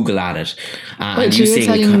 we oogle at it. Wait, so you're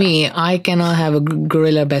telling me I cannot have a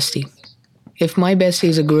gorilla bestie? If my bestie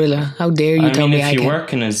is a gorilla, how dare you tell me I can? if you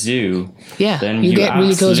work in a zoo, then you get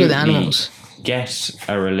really close with animals. Get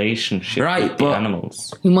a relationship Right, with the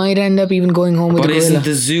animals. You might end up even going home with a But gorilla. isn't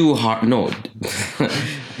the zoo no?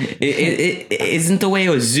 Isn't the way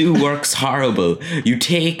a zoo works horrible? You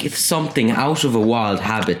take something out of a wild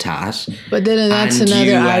habitat. But then that's and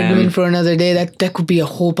another you, argument for another day. That could be a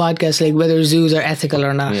whole podcast, like whether zoos are ethical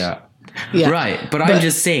or not. Yeah. Right, but I'm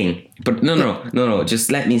just saying. But no.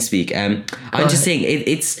 Just let me speak. I'm just saying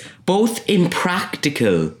it's both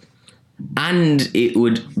impractical, and it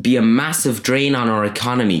would be a massive drain on our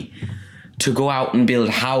economy to go out and build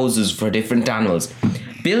houses for different animals.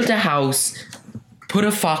 Build a house, put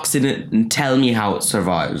a fox in it, and tell me how it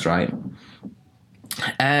survives, right?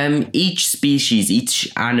 Each species,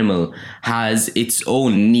 each animal has its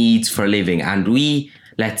own needs for living, and we,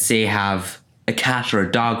 let's say, have a cat or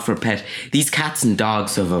a dog for a pet. These cats and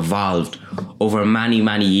dogs have evolved over many,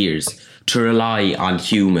 many years to rely on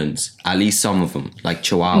humans, at least some of them, like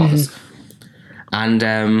chihuahuas. Mm-hmm. And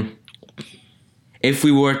if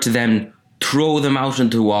we were to then throw them out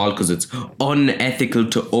into the wild because it's unethical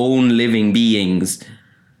to own living beings,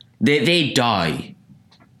 they die.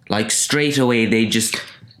 Like straight away, they just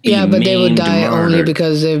but they would die murdered. only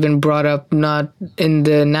because they've been brought up not in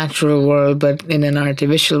the natural world but in an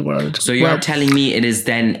artificial world. So you're telling me it is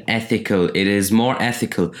then ethical, it is more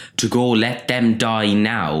ethical to go let them die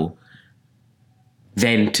now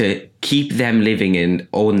than to keep them living and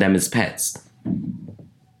own them as pets?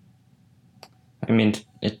 I mean,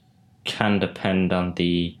 it can depend on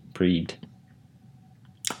the breed.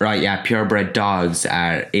 Right, yeah, purebred dogs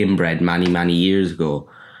are inbred many, many years ago.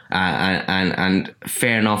 And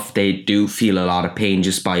fair enough, they do feel a lot of pain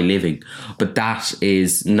just by living. But that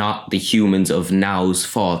is not the humans of now's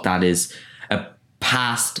fault. That is a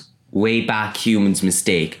past, way back humans'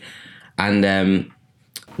 mistake. And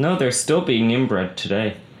no, they're still being inbred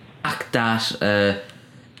today. That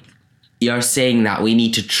you're saying that we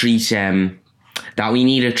need to treat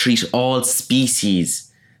all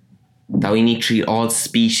species, that we need to treat all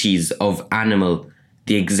species of animal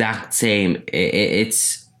the exact same.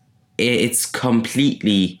 It's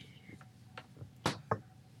completely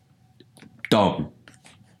dumb.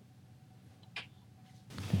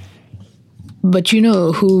 But you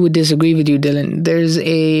know who would disagree with you, Dylan? There's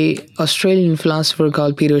a Australian philosopher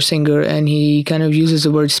called Peter Singer, and he kind of uses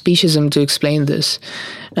the word speciesism to explain this.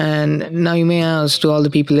 And now you may ask, to all the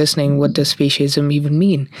people listening, what does speciesism even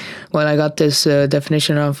mean? Well, I got this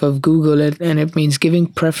definition off of Google, and it means giving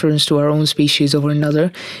preference to our own species over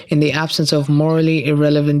another in the absence of morally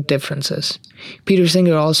irrelevant differences. Peter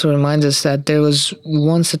Singer also reminds us that there was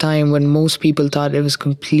once a time when most people thought it was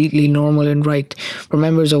completely normal and right for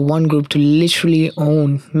members of one group to literally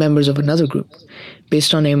own members of another group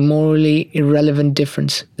based on a morally irrelevant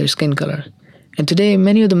difference, their skin color. And today,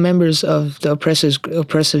 many of the members of the oppressors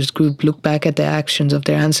group look back at the actions of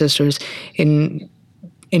their ancestors in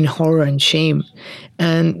horror and shame.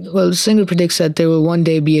 And, well, Singer predicts that there will one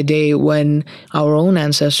day be a day when our own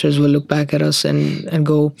ancestors will look back at us and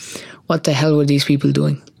go, what the hell were these people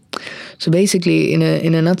doing? So basically, in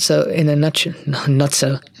a nutshell,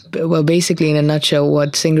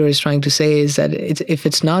 what Singer is trying to say is that if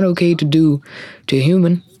it's not okay to do to a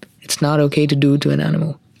human, it's not okay to do to an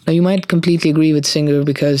animal. Now, you might completely agree with Singer,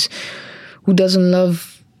 because who doesn't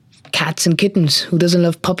love cats and kittens? Who doesn't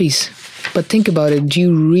love puppies? But think about it. Do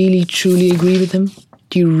you really, truly agree with him?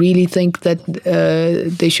 Do you really think that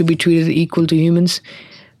they should be treated equal to humans?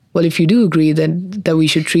 Well, if you do agree that we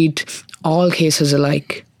should treat all cases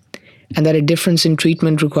alike, and that a difference in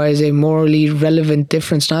treatment requires a morally relevant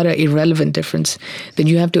difference, not an irrelevant difference, then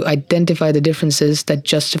you have to identify the differences that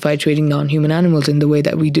justify treating non-human animals in the way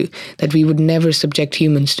that we do, that we would never subject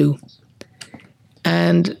humans to.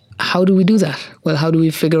 And how do we do that? Well, how do we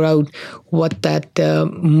figure out what that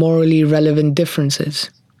morally relevant difference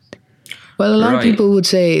is? Well, a lot of people would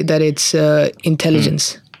say that it's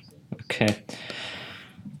intelligence. Okay.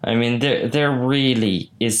 I mean, there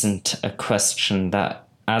really isn't a question that,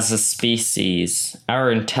 as a species,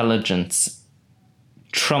 our intelligence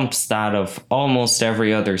trumps that of almost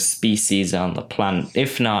every other species on the planet,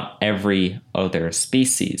 if not every other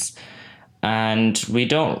species. And we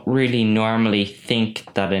don't really normally think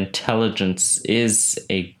that intelligence is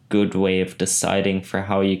a good way of deciding for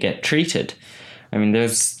how you get treated. I mean,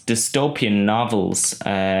 there's dystopian novels,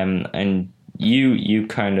 and you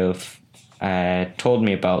kind of told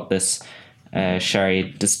me about this,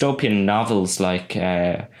 Sherry. Dystopian novels like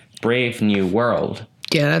Brave New World.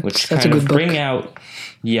 Yeah, that's a good book.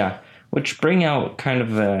 Which bring out kind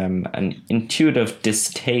of an intuitive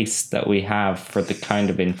distaste that we have for the kind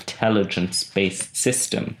of intelligence-based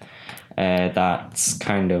system that's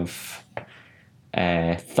kind of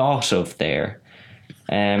thought of there.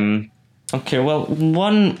 Okay, well,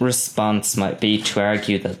 one response might be to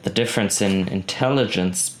argue that the difference in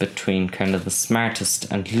intelligence between kind of the smartest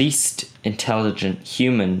and least intelligent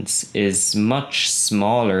humans is much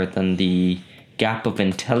smaller than the gap of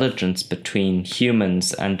intelligence between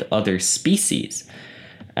humans and other species.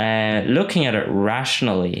 Looking at it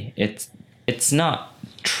rationally, it's not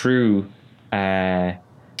true.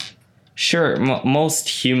 Sure,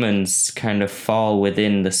 most humans kind of fall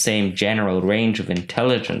within the same general range of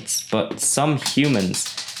intelligence, but some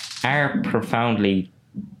humans are profoundly,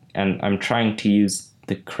 and I'm trying to use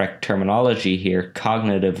the correct terminology here,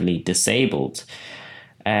 cognitively disabled.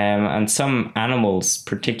 And some animals,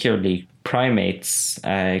 particularly primates,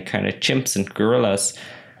 kind of chimps and gorillas,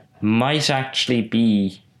 might actually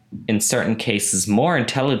be, in certain cases, more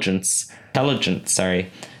intelligent,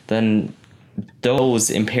 than those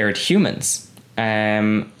impaired humans.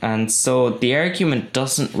 And so the argument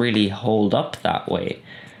doesn't really hold up that way.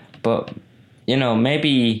 But, you know,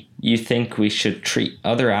 maybe you think we should treat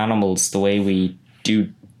other animals the way we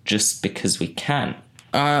do just because we can.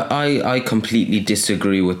 I completely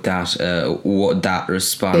disagree with that that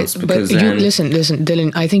response, because listen,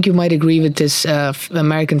 Dylan. I think you might agree with this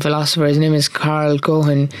American philosopher. His name is Carl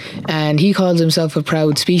Cohen, and he calls himself a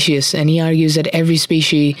proud speciesist. And he argues that every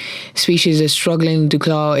species is struggling to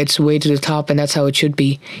claw its way to the top, and that's how it should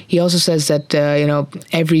be. He also says that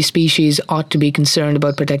every species ought to be concerned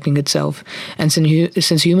about protecting itself. And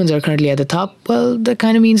since humans are currently at the top, well, that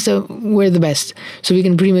kind of means that we're the best, so we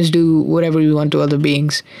can pretty much do whatever we want to other beings.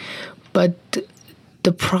 But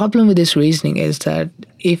the problem with this reasoning is that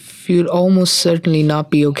if you'd almost certainly not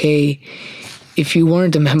be okay if you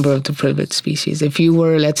weren't a member of the privileged species. If you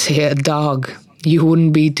were, let's say, a dog, you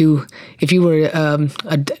wouldn't be too. If you were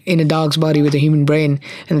in a dog's body with a human brain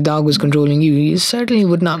and the dog was controlling you, you certainly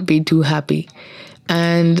would not be too happy.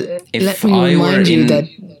 And let me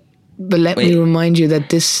remind you that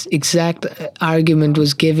this exact argument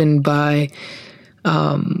was given by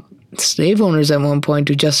slave owners at one point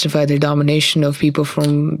to justify their domination of people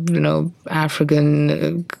from the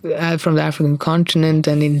African continent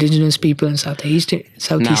and indigenous people and Southeast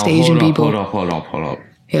Asian people. Hold up.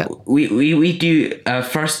 Yeah. We do.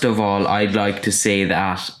 First of all, I'd like to say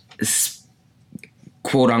that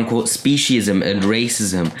quote unquote speciesism and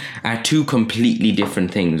racism are two completely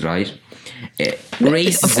different things, right?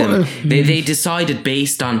 Racism, they decided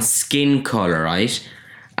based on skin color, right?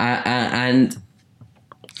 And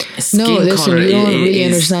skin No, listen, color you don't really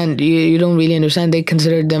is, understand. You don't really understand. They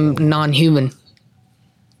considered them non-human.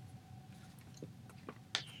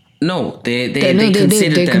 No, they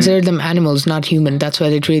They considered them animals, not human. That's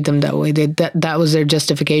why they treat them that way. That was their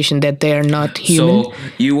justification, that they are not human. So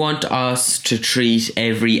you want us to treat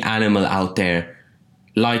every animal out there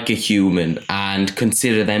like a human and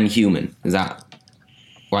consider them human? Is that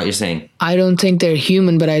what you're saying? I don't think they're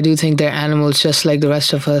human, but I do think they're animals just like the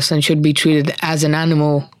rest of us and should be treated as an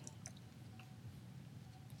animal.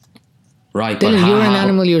 Right, Dylan, but you're an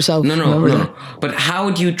animal yourself. No. But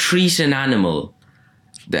how do you treat an animal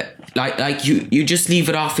that like you just leave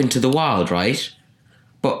it off into the wild, right?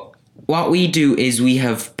 But what we do is we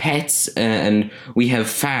have pets and we have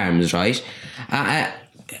farms, right?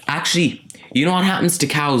 Actually, you know what happens to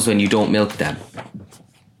cows when you don't milk them?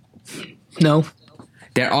 No.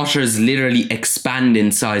 Their udders literally expand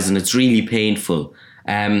in size, and it's really painful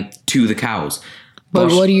to the cows.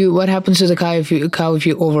 But what happens to the cow if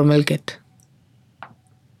you over milk it?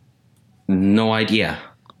 No idea.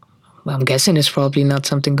 I'm guessing it's probably not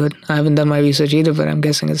something good. I haven't done my research either, but I'm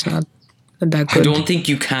guessing it's not that good. I don't think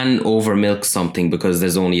you can over milk something because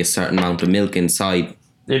there's only a certain amount of milk inside.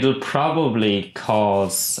 It'll probably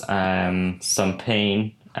cause some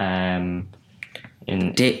pain.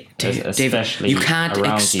 Especially you can't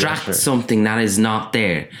extract something that is not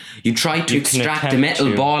there. You try to extract a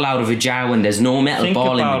metal ball out of a jar when there's no metal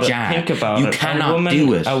ball in the jar. Think about you it. cannot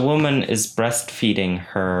do it. A woman is breastfeeding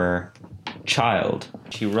her child.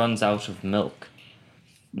 She runs out of milk.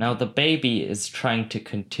 Now the baby is trying to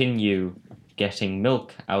continue getting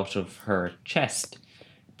milk out of her chest,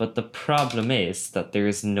 but the problem is that there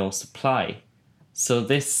is no supply. So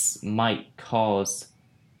this might cause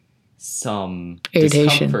some irritation,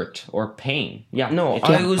 discomfort or pain. Yeah. No,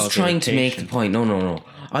 I was trying to make the point. No.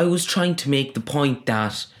 I was trying to make the point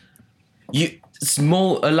that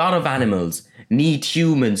a lot of animals need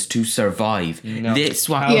humans to survive. No. This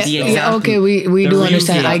what the example. Yeah, okay, we do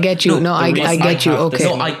understand. I get you. No, I get you. Okay.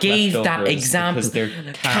 No, I gave that example.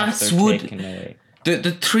 Cats would.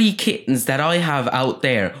 The 3 kittens that I have out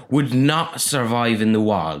there would not survive in the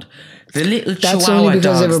wild. The little That's Chihuahua only because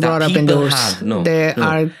dogs they were brought up indoors. There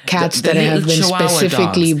are cats that have been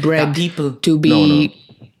specifically bred to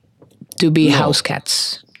be house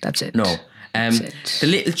cats. That's it. No, the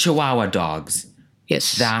little Chihuahua dogs.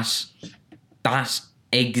 Yes. That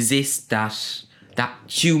exist that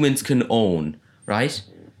humans can own, right?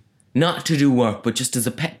 Not to do work, but just as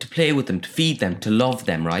a pet, to play with them, to feed them, to love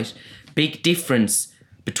them, right? Big difference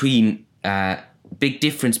between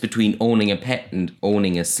owning a pet and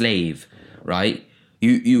owning a slave, right?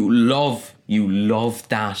 You love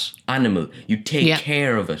that animal. You take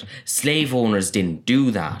care of it. Slave owners didn't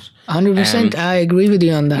do that. 100%. I agree with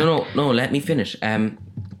you on that. No. Let me finish.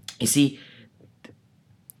 You see,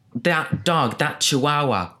 that dog, that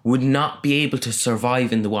Chihuahua, would not be able to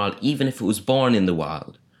survive in the wild, even if it was born in the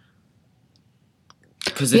wild,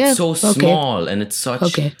 because it's so small and it's such.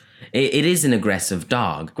 Okay. It is an aggressive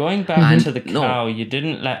dog. Going back to the cow, you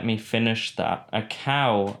didn't let me finish that. A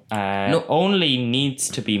cow only needs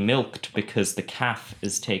to be milked because the calf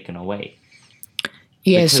is taken away.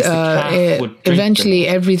 Yes, eventually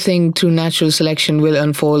everything through natural selection will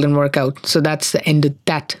unfold and work out. So that's the end of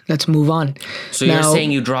that. Let's move on. So you're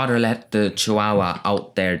saying you'd rather let the Chihuahua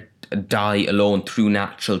out there die alone through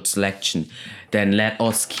natural selection than let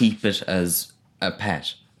us keep it as a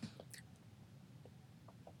pet?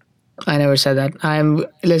 I never said that.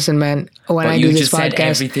 Listen, man. When I do this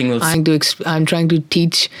podcast, I'm trying to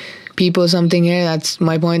teach people something here. That's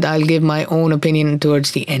my point. I'll give my own opinion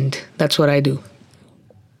towards the end. That's what I do.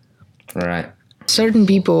 Right. Certain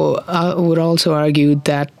people would also argue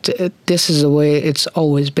that this is the way it's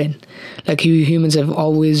always been. Like humans have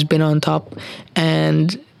always been on top.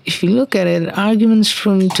 And if you look at it, arguments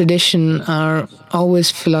from tradition are always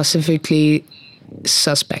philosophically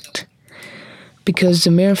suspect. Because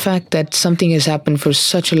the mere fact that something has happened for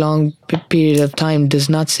such a long period of time does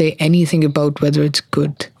not say anything about whether it's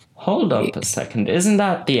good. Hold up a second. Isn't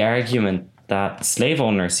that the argument that slave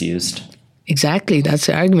owners used? Exactly. That's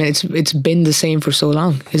the argument. It's been the same for so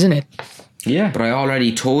long, isn't it? Yeah. But I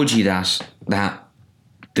already told you that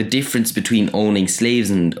the difference between owning slaves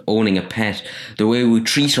and owning a pet, the way we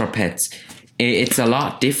treat our pets, it's a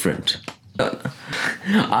lot different.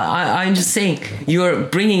 I'm just saying, you're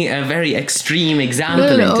bringing a very extreme example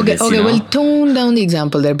into Okay, this. You know? well, tone down the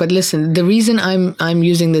example there. But listen, the reason I'm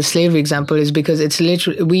using the slavery example is because it's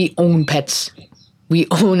literally, we own pets. We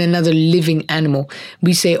own another living animal.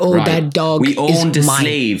 We say, oh, Right. that dog we is owned a mine.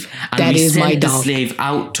 slave, and That we is my sent the dog. slave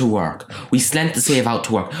out to work. We sent the slave out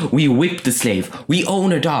to work. We whipped the slave. We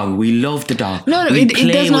own a dog. We love the dog. No, we it play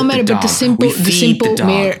does not with matter. the But the dog. We feed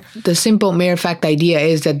the simple mere fact idea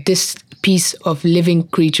is that this piece of living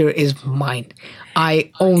creature is mine. I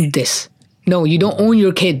own this. No, you don't own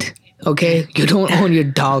your kid. Okay, you don't own your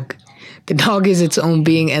dog. The dog is its own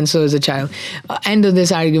being, and so is a child. End of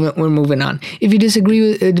this argument. We're moving on. If you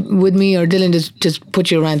disagree with me or Dylan, just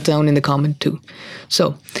put your rant down in the comment too.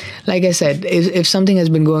 So, like I said, if something has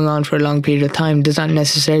been going on for a long period of time, does not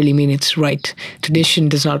necessarily mean it's right. Tradition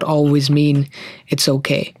does not always mean it's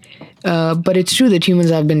okay. But it's true that humans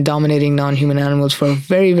have been dominating non-human animals for a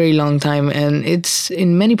very, very long time, and it's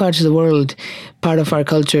in many parts of the world, part of our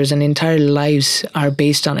cultures and entire lives are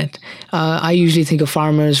based on it. I usually think of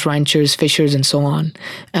farmers, ranchers, fishers, and so on.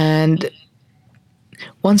 And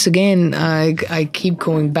once again, I keep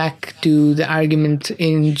going back to the argument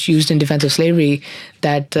used in defense of slavery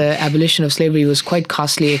that abolition of slavery was quite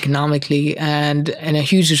costly economically and a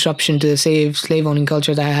huge disruption to the slave-owning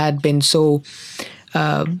culture that had been so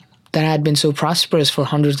prosperous for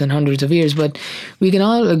hundreds and hundreds of years. But we can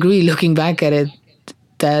all agree, looking back at it,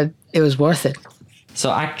 that it was worth it. So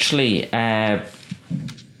actually,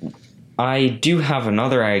 I do have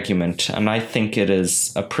another argument, and I think it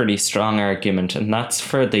is a pretty strong argument, and that's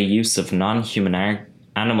for the use of non-human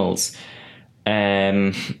animals.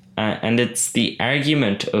 And it's the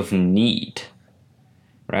argument of need,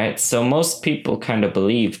 right? So most people kind of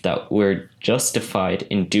believe that we're justified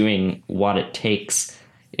in doing what it takes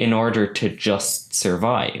in order to just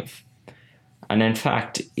survive. And in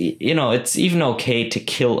fact, it's even okay to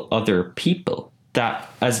kill other people, that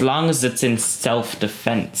as long as it's in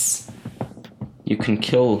self-defense, you can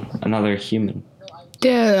kill another human.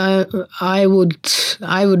 Yeah, I would,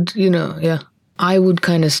 yeah. I would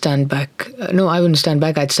kind of stand back. No, I wouldn't stand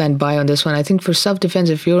back. I'd stand by on this one. I think for self-defense,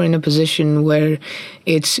 if you're in a position where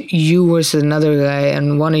it's you versus another guy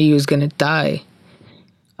and one of you is going to die,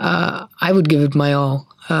 I would give it my all,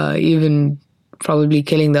 even probably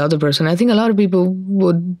killing the other person. I think a lot of people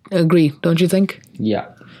would agree, don't you think? Yeah.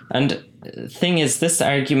 And the thing is, this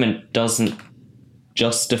argument doesn't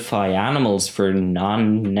justify animals for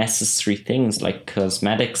non-necessary things like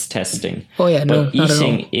cosmetics testing. Oh yeah, no, but not at all.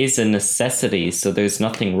 eating is a necessity, so there's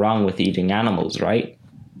nothing wrong with eating animals, right?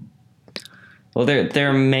 Well,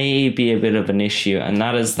 there may be a bit of an issue, and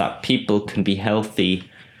that is that people can be healthy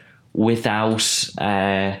without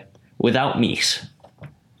meat.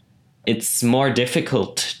 It's more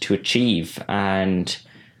difficult to achieve, and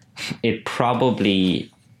it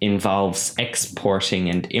probably involves exporting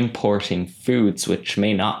and importing foods, which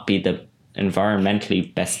may not be the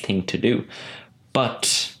environmentally best thing to do.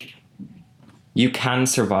 But you can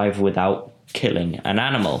survive without killing an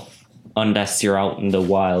animal, unless you're out in the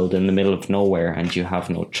wild in the middle of nowhere and you have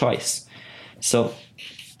no choice. So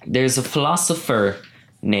there's a philosopher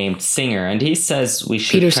named Singer, and he says we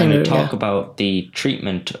should Peter kind Singer, of talk yeah. about the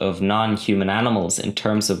treatment of non-human animals in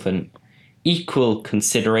terms of an equal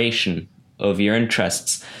consideration of your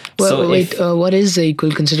interests. Well, what is the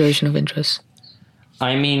equal consideration of interest?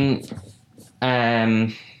 I mean,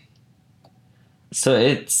 so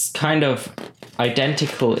it's kind of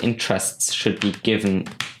identical interests should be given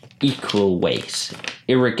equal weight,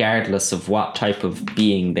 irregardless of what type of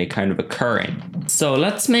being they kind of occur in. So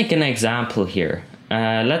let's make an example here.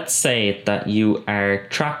 Let's say that you are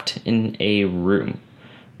trapped in a room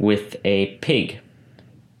with a pig,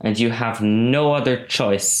 and you have no other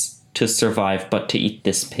choice to survive but to eat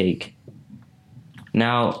this pig.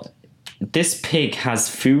 Now, this pig has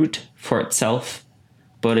food for itself,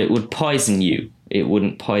 but it would poison you. It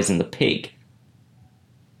wouldn't poison the pig.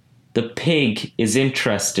 The pig is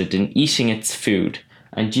interested in eating its food,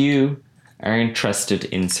 and you are interested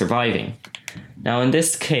in surviving. Now, in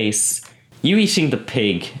this case, you eating the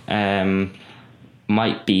pig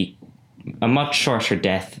might be a much shorter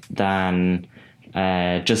death than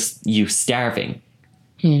just you starving.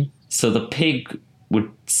 So the pig would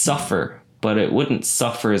suffer, but it wouldn't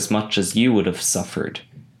suffer as much as you would have suffered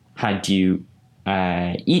had you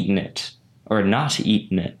eaten it or not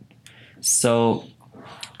eaten it. So,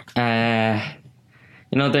 there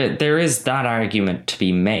is that argument to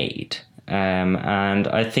be made, and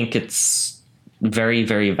I think it's very,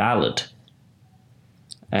 very valid.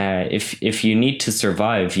 If you need to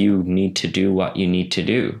survive, you need to do what you need to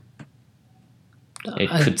do. It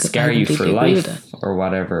could scare you for life or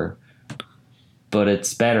whatever. but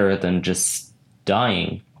it's better than just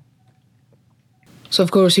dying. So,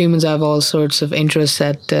 of course, humans have all sorts of interests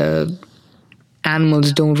that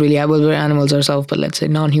animals don't really have. Well, we're animals ourselves, but let's say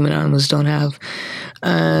non-human animals don't have.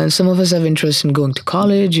 Some of us have interest in going to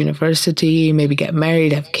college, university, maybe get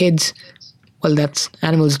married, have kids. Well, that's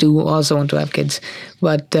animals do also want to have kids,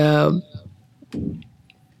 but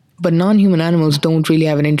non-human animals don't really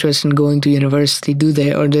have an interest in going to university, do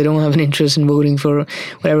they? Or they don't have an interest in voting for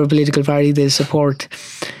whatever political party they support.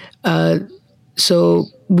 So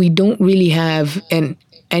we don't really have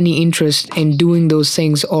any interest in doing those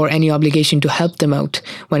things or any obligation to help them out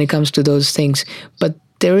when it comes to those things. But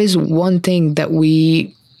there is one thing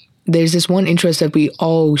there's this one interest that we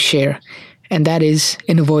all share, and that is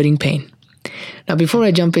in avoiding pain. Now, before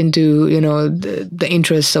I jump into, the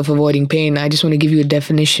interests of avoiding pain, I just want to give you a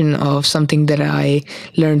definition of something that I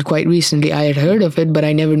learned quite recently. I had heard of it, but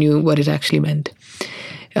I never knew what it actually meant.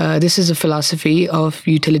 This is a philosophy of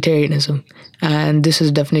utilitarianism, and this is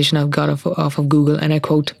a definition I've got off of Google, and I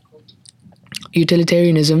quote,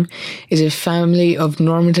 "Utilitarianism is a family of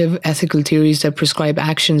normative ethical theories that prescribe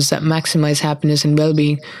actions that maximize happiness and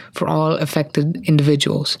well-being for all affected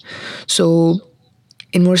individuals." So,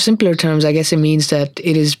 in more simpler terms, I guess it means that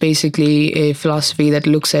it is basically a philosophy that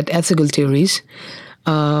looks at ethical theories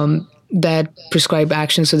that prescribe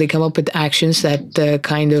actions. So they come up with actions that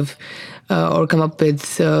or come up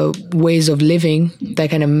with ways of living that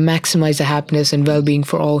kind of maximize the happiness and well-being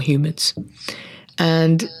for all humans.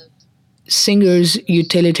 And Singer's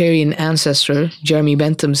utilitarian ancestor, Jeremy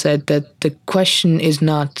Bentham, said that the question is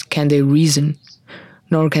not can they reason,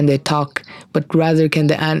 nor can they talk, but rather can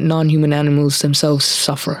the non-human animals themselves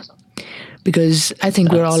suffer. Because I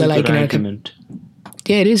think we're all alike in our argument.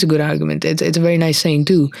 Yeah, it is a good argument. It's a very nice saying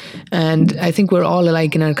too, and I think we're all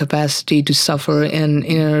alike in our capacity to suffer and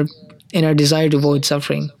in our desire to avoid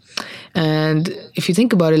suffering. And if you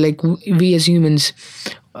think about it, like we as humans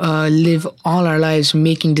live all our lives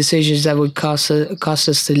making decisions that would cost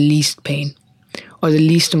us the least pain or the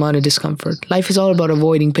least amount of discomfort. Life is all about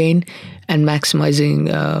avoiding pain and maximizing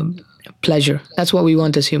pleasure. That's what we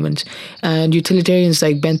want as humans. And utilitarians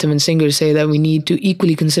like Bentham and Singer say that we need to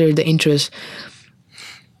equally consider the interests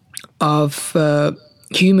of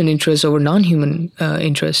human interests over non-human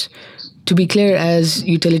interests. To be clear, as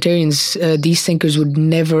utilitarians, these thinkers would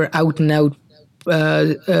never out and out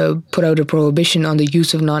put out a prohibition on the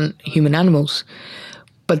use of non-human animals.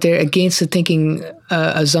 But they're against the thinking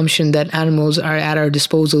assumption that animals are at our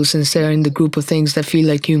disposal since they're in the group of things that feel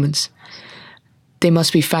like humans. They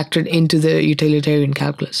must be factored into the utilitarian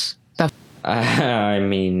calculus.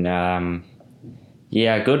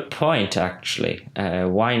 Yeah, good point, actually.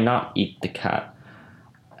 Why not eat the cat?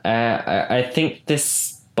 I think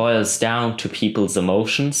this boils down to people's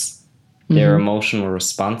emotions, their emotional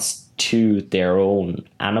response to their own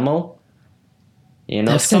animal.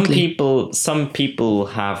 Definitely. Some people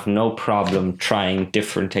have no problem trying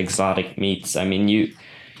different exotic meats. I mean, you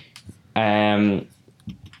go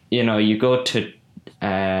to,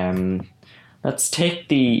 let's take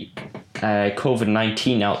the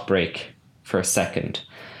COVID-19 outbreak for a second.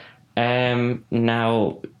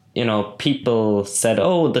 Now, people said,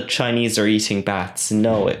 oh, the Chinese are eating bats.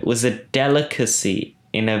 No, it was a delicacy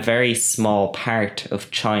in a very small part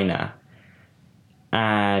of China.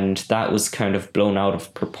 And that was kind of blown out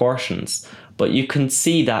of proportions. But you can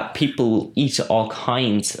see that people eat all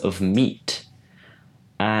kinds of meat.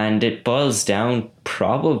 And it boils down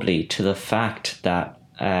probably to the fact that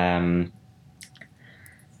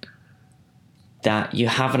that you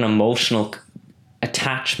have an emotional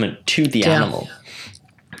attachment to the animal.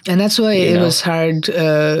 And that's why it was hard.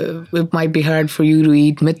 It might be hard for you to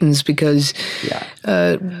eat mittens because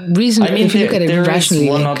if you look at it rationally,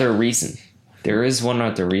 there is one other reason. There is one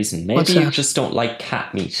other reason. Maybe you just don't like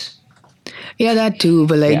cat meat. Yeah, that too.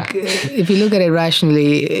 But if you look at it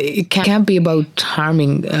rationally, it can't be about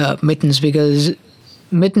harming Mittens because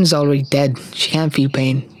Mittens already dead. She can't feel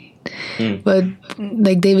pain. But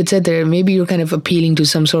like David said there, maybe you're kind of appealing to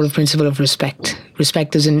some sort of principle of respect.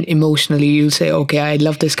 Respect as in emotionally, you'll say, okay, I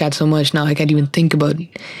love this cat so much now I can't even think about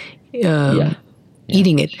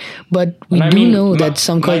eating it. But we know that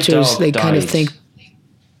some cultures, they kind of think...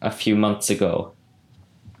 A few months ago.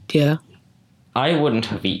 Yeah. I wouldn't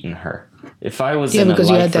have eaten her. If I was in a because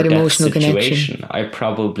you had that emotional situation, connection. I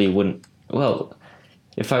probably wouldn't. Well,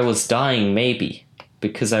 if I was dying, maybe,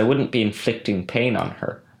 because I wouldn't be inflicting pain on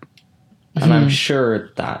her. And I'm sure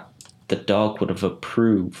that the dog would have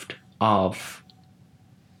approved of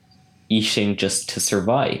eating just to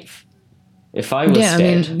survive. If I was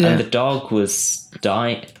dead and the dog was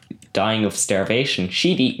dying of starvation,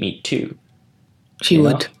 she'd eat meat too. She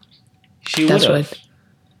would. She That's would have. right.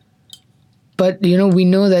 But we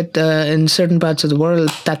know that in certain parts of the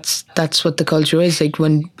world, that's what the culture is. Like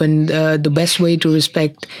when the best way to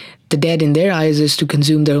respect the dead in their eyes is to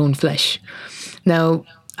consume their own flesh. Now,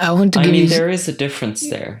 I want to give you. There is a difference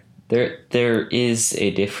there. There is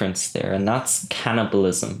a difference there, and that's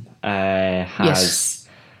cannibalism. Has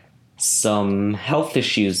some health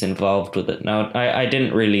issues involved with it. Now, I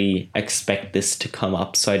didn't really expect this to come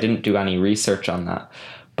up, so I didn't do any research on that.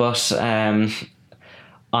 But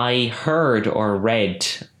I heard or read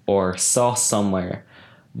or saw somewhere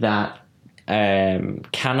that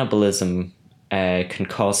cannibalism can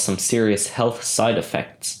cause some serious health side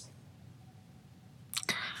effects.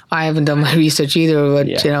 I haven't done my research either, but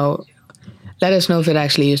let us know if it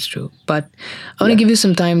actually is true. But I want to give you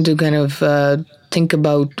some time to kind of think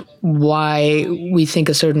about why we think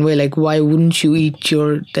a certain way. Like, why wouldn't you eat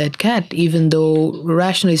your dead cat? Even though,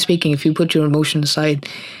 rationally speaking, if you put your emotion aside,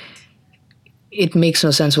 it makes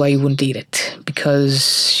no sense why you wouldn't eat it,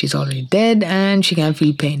 because she's already dead and she can't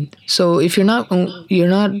feel pain. So if you're not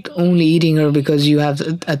only eating her because you have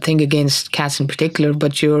a thing against cats in particular,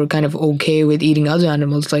 but you're kind of okay with eating other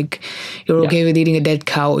animals, like you're okay with eating a dead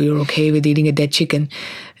cow, you're okay with eating a dead chicken,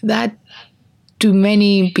 that to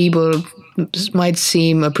many people might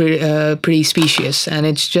seem pretty specious. And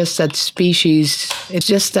it's just that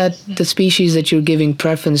the species that you're giving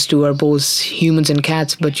preference to are both humans and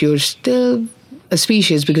cats, but you're still a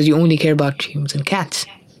species because you only care about humans and cats.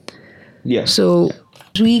 Yeah. So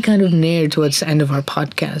as we kind of near towards the end of our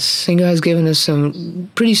podcast, Singer has given us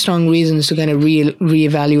some pretty strong reasons to kind of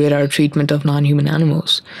reevaluate our treatment of non-human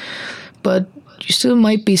animals. But you still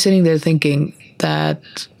might be sitting there thinking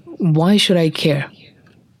that, why should I care?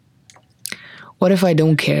 What if I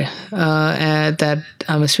don't care that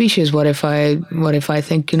I'm a species? What if I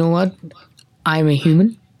think, you know what, I'm a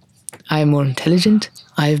human, I'm more intelligent,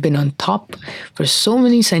 I've been on top for so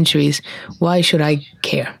many centuries, why should I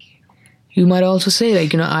care? You might also say,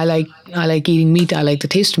 like, I like eating meat, I like the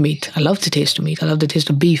taste of meat, I love the taste of meat, I love the taste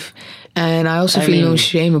of beef, and I also feel no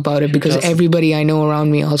shame about it because everybody I know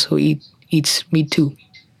around me also eats meat too.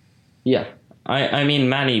 Yeah. I mean,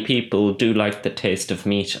 many people do like the taste of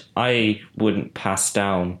meat. I wouldn't pass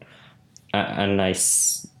down a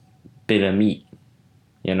nice bit of meat.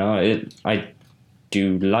 I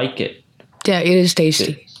do like it. Yeah, it is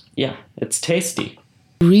tasty. It's tasty.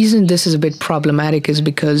 The reason this is a bit problematic is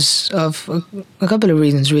because of a couple of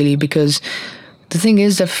reasons, really. Because the thing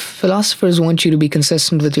is that philosophers want you to be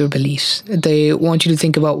consistent with your beliefs. They want you to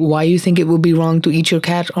think about why you think it would be wrong to eat your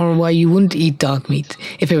cat, or why you wouldn't eat dog meat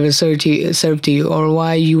if it was served to you, or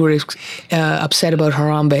why you were upset about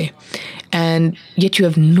Harambe. And yet you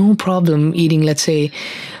have no problem eating, let's say,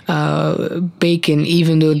 bacon,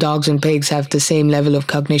 even though dogs and pigs have the same level of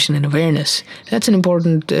cognition and awareness. That's an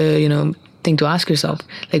important, thing to ask yourself.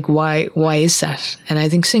 Like, why is that? And I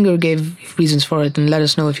think Singer gave reasons for it, and let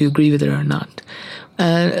us know if you agree with it or not.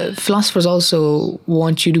 Philosophers also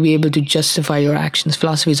want you to be able to justify your actions.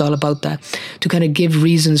 Philosophy is all about that, to kind of give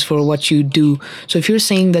reasons for what you do. So if you're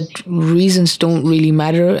saying that reasons don't really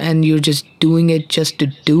matter and you're just doing it just to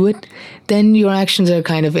do it, then your actions are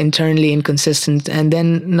kind of internally inconsistent. And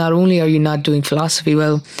then not only are you not doing philosophy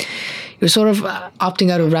well, you're sort of opting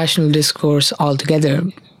out of rational discourse altogether.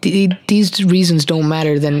 These reasons don't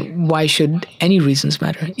matter, then why should any reasons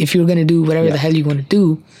matter? If you're going to do whatever the hell you want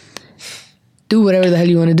to do whatever the hell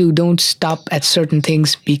you want to do. Don't stop at certain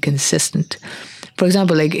things. Be consistent. For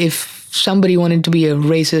example, like if somebody wanted to be a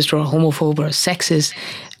racist or a homophobe or a sexist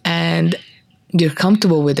and you're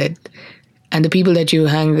comfortable with it, and the people that you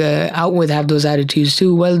hang out with have those attitudes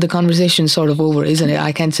too, well, the conversation's sort of over, isn't it?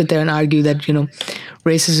 I can't sit there and argue that,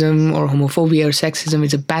 racism or homophobia or sexism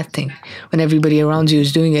is a bad thing. When everybody around you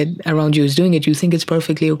is doing it, you think it's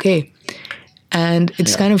perfectly okay. And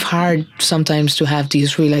it's kind of hard sometimes to have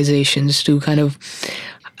these realizations, to kind of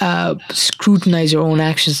scrutinize your own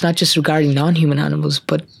actions, not just regarding non-human animals,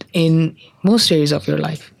 but in most areas of your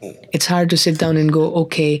life. It's hard to sit down and go,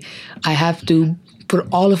 okay, I have to put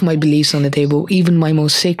all of my beliefs on the table, even my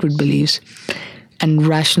most sacred beliefs, and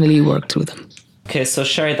rationally work through them. Okay, so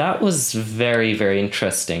Sherry, that was very, very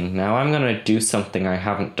interesting. Now I'm going to do something I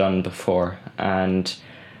haven't done before and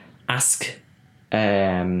ask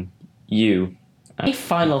you, any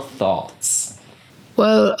final thoughts?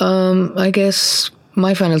 Well, I guess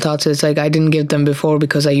my final thoughts is, like, I didn't give them before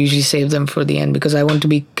because I usually save them for the end because I want to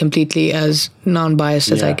be completely as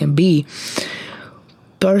non-biased as I can be.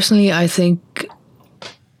 Personally, I think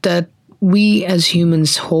that we as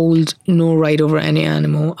humans hold no right over any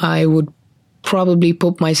animal. I would probably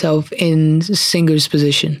put myself in Singer's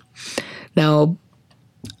position. Now,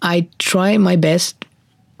 I try my best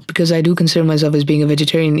because I do consider myself as being a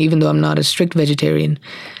vegetarian, even though I'm not a strict vegetarian.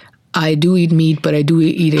 I do eat meat, but I do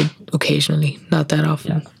eat it occasionally, not that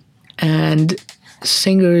often. Yeah. And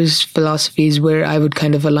Singer's philosophy is where I would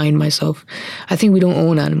kind of align myself. I think we don't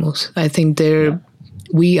own animals. I think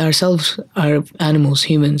we ourselves are animals,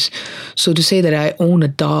 humans. So to say that I own a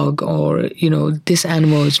dog, or, this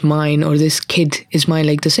animal is mine, or this kid is mine,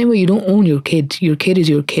 like the same way you don't own your kid. Your kid is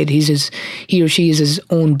your kid. He or she is his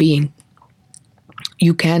own being.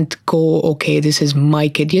 You can't go, okay, this is my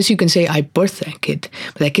kid. Yes, you can say I birthed that kid,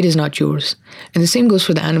 but that kid is not yours. And the same goes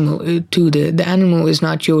for the animal too. The animal is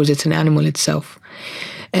not yours. It's an animal itself.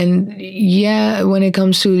 And yeah, when it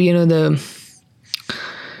comes to,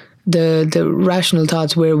 the rational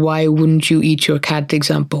thoughts where why wouldn't you eat your cat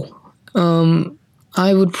example,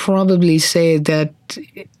 I would probably say that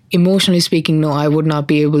emotionally speaking, no, I would not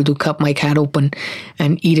be able to cut my cat open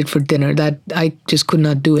and eat it for dinner. That I just could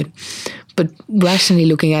not do it. But rationally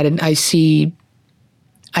looking at it, I see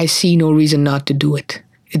no reason not to do it.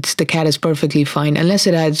 The cat is perfectly fine unless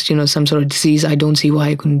it has some sort of disease. I don't see why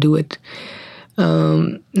I couldn't do it.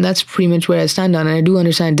 That's pretty much where I stand on. And I do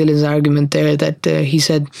understand Dylan's argument there that he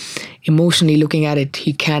said emotionally looking at it,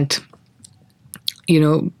 he can't,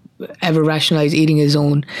 ever rationalize eating his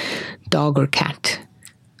own dog or cat.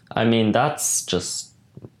 I mean, that's just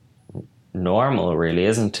normal, really,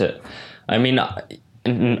 isn't it? I mean,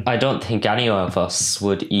 I don't think any of us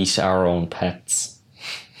would eat our own pets.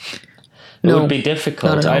 It would be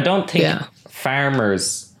difficult. I don't think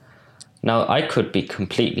farmers... Now, I could be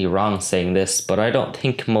completely wrong saying this, but I don't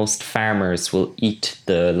think most farmers will eat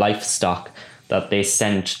the livestock that they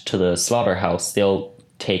send to the slaughterhouse. They'll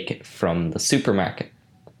take it from the supermarket.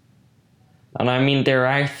 And I mean, there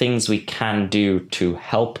are things we can do to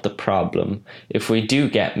help the problem. If we do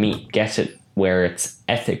get meat, get it where it's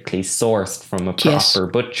ethically sourced from a proper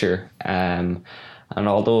butcher, and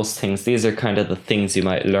all those things. These are kind of the things you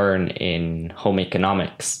might learn in home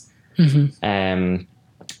economics. Mm-hmm.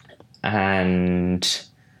 And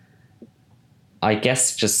I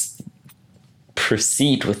guess just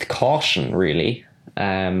proceed with caution, really.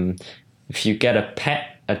 If you get a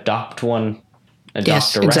pet, adopt a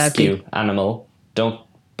rescue animal. Don't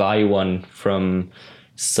buy one from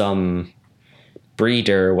some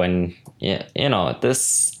breeder when,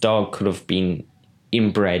 this dog could have been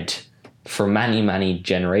inbred for many, many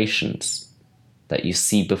generations that you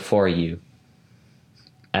see before you.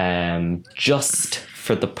 Just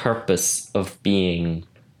for the purpose of being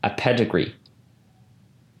a pedigree.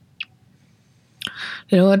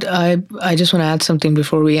 You know what? I just want to add something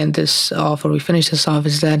before we end this off, or we finish this off,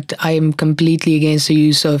 is that I am completely against the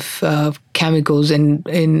use of chemicals and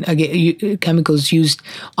chemicals used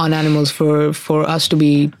on animals for us to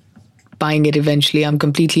be buying it eventually. I'm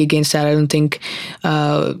completely against that. I don't think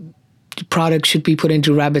products should be put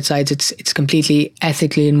into rabbit hides. It's completely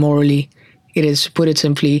ethically and morally, it is, to put it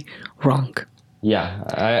simply, wrong. Yeah,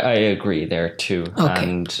 I agree there too. Okay.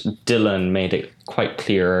 And Dylan made it quite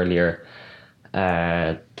clear earlier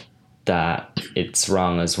that it's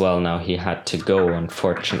wrong as well. Now he had to go,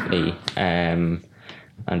 unfortunately, and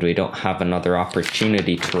we don't have another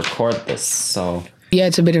opportunity to record this. So yeah,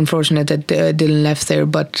 it's a bit unfortunate that Dylan left there,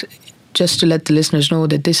 but just to let the listeners know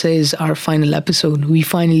that this is our final episode. We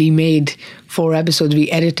finally made 4 episodes.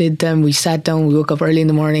 We edited them, we sat down, we woke up early in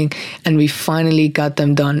the morning, and we finally got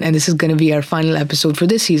them done. And this is going to be our final episode for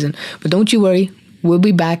this season. But don't you worry, we'll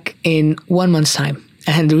be back in 1 month's time.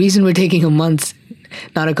 And the reason we're taking a month,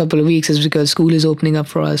 not a couple of weeks, is because school is opening up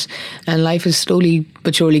for us and life is slowly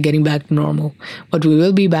but surely getting back to normal. But we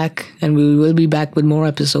will be back, and we will be back with more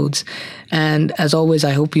episodes. And as always,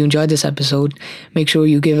 I hope you enjoyed this episode. Make sure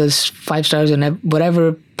you give us 5 stars on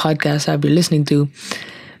whatever podcast app you're listening to.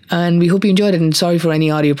 And we hope you enjoyed it. And sorry for any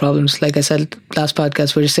audio problems. Like I said, last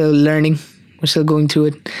podcast, we're still learning. We're still going through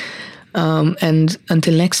it. And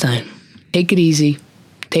until next time, take it easy.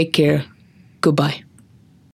 Take care. Goodbye.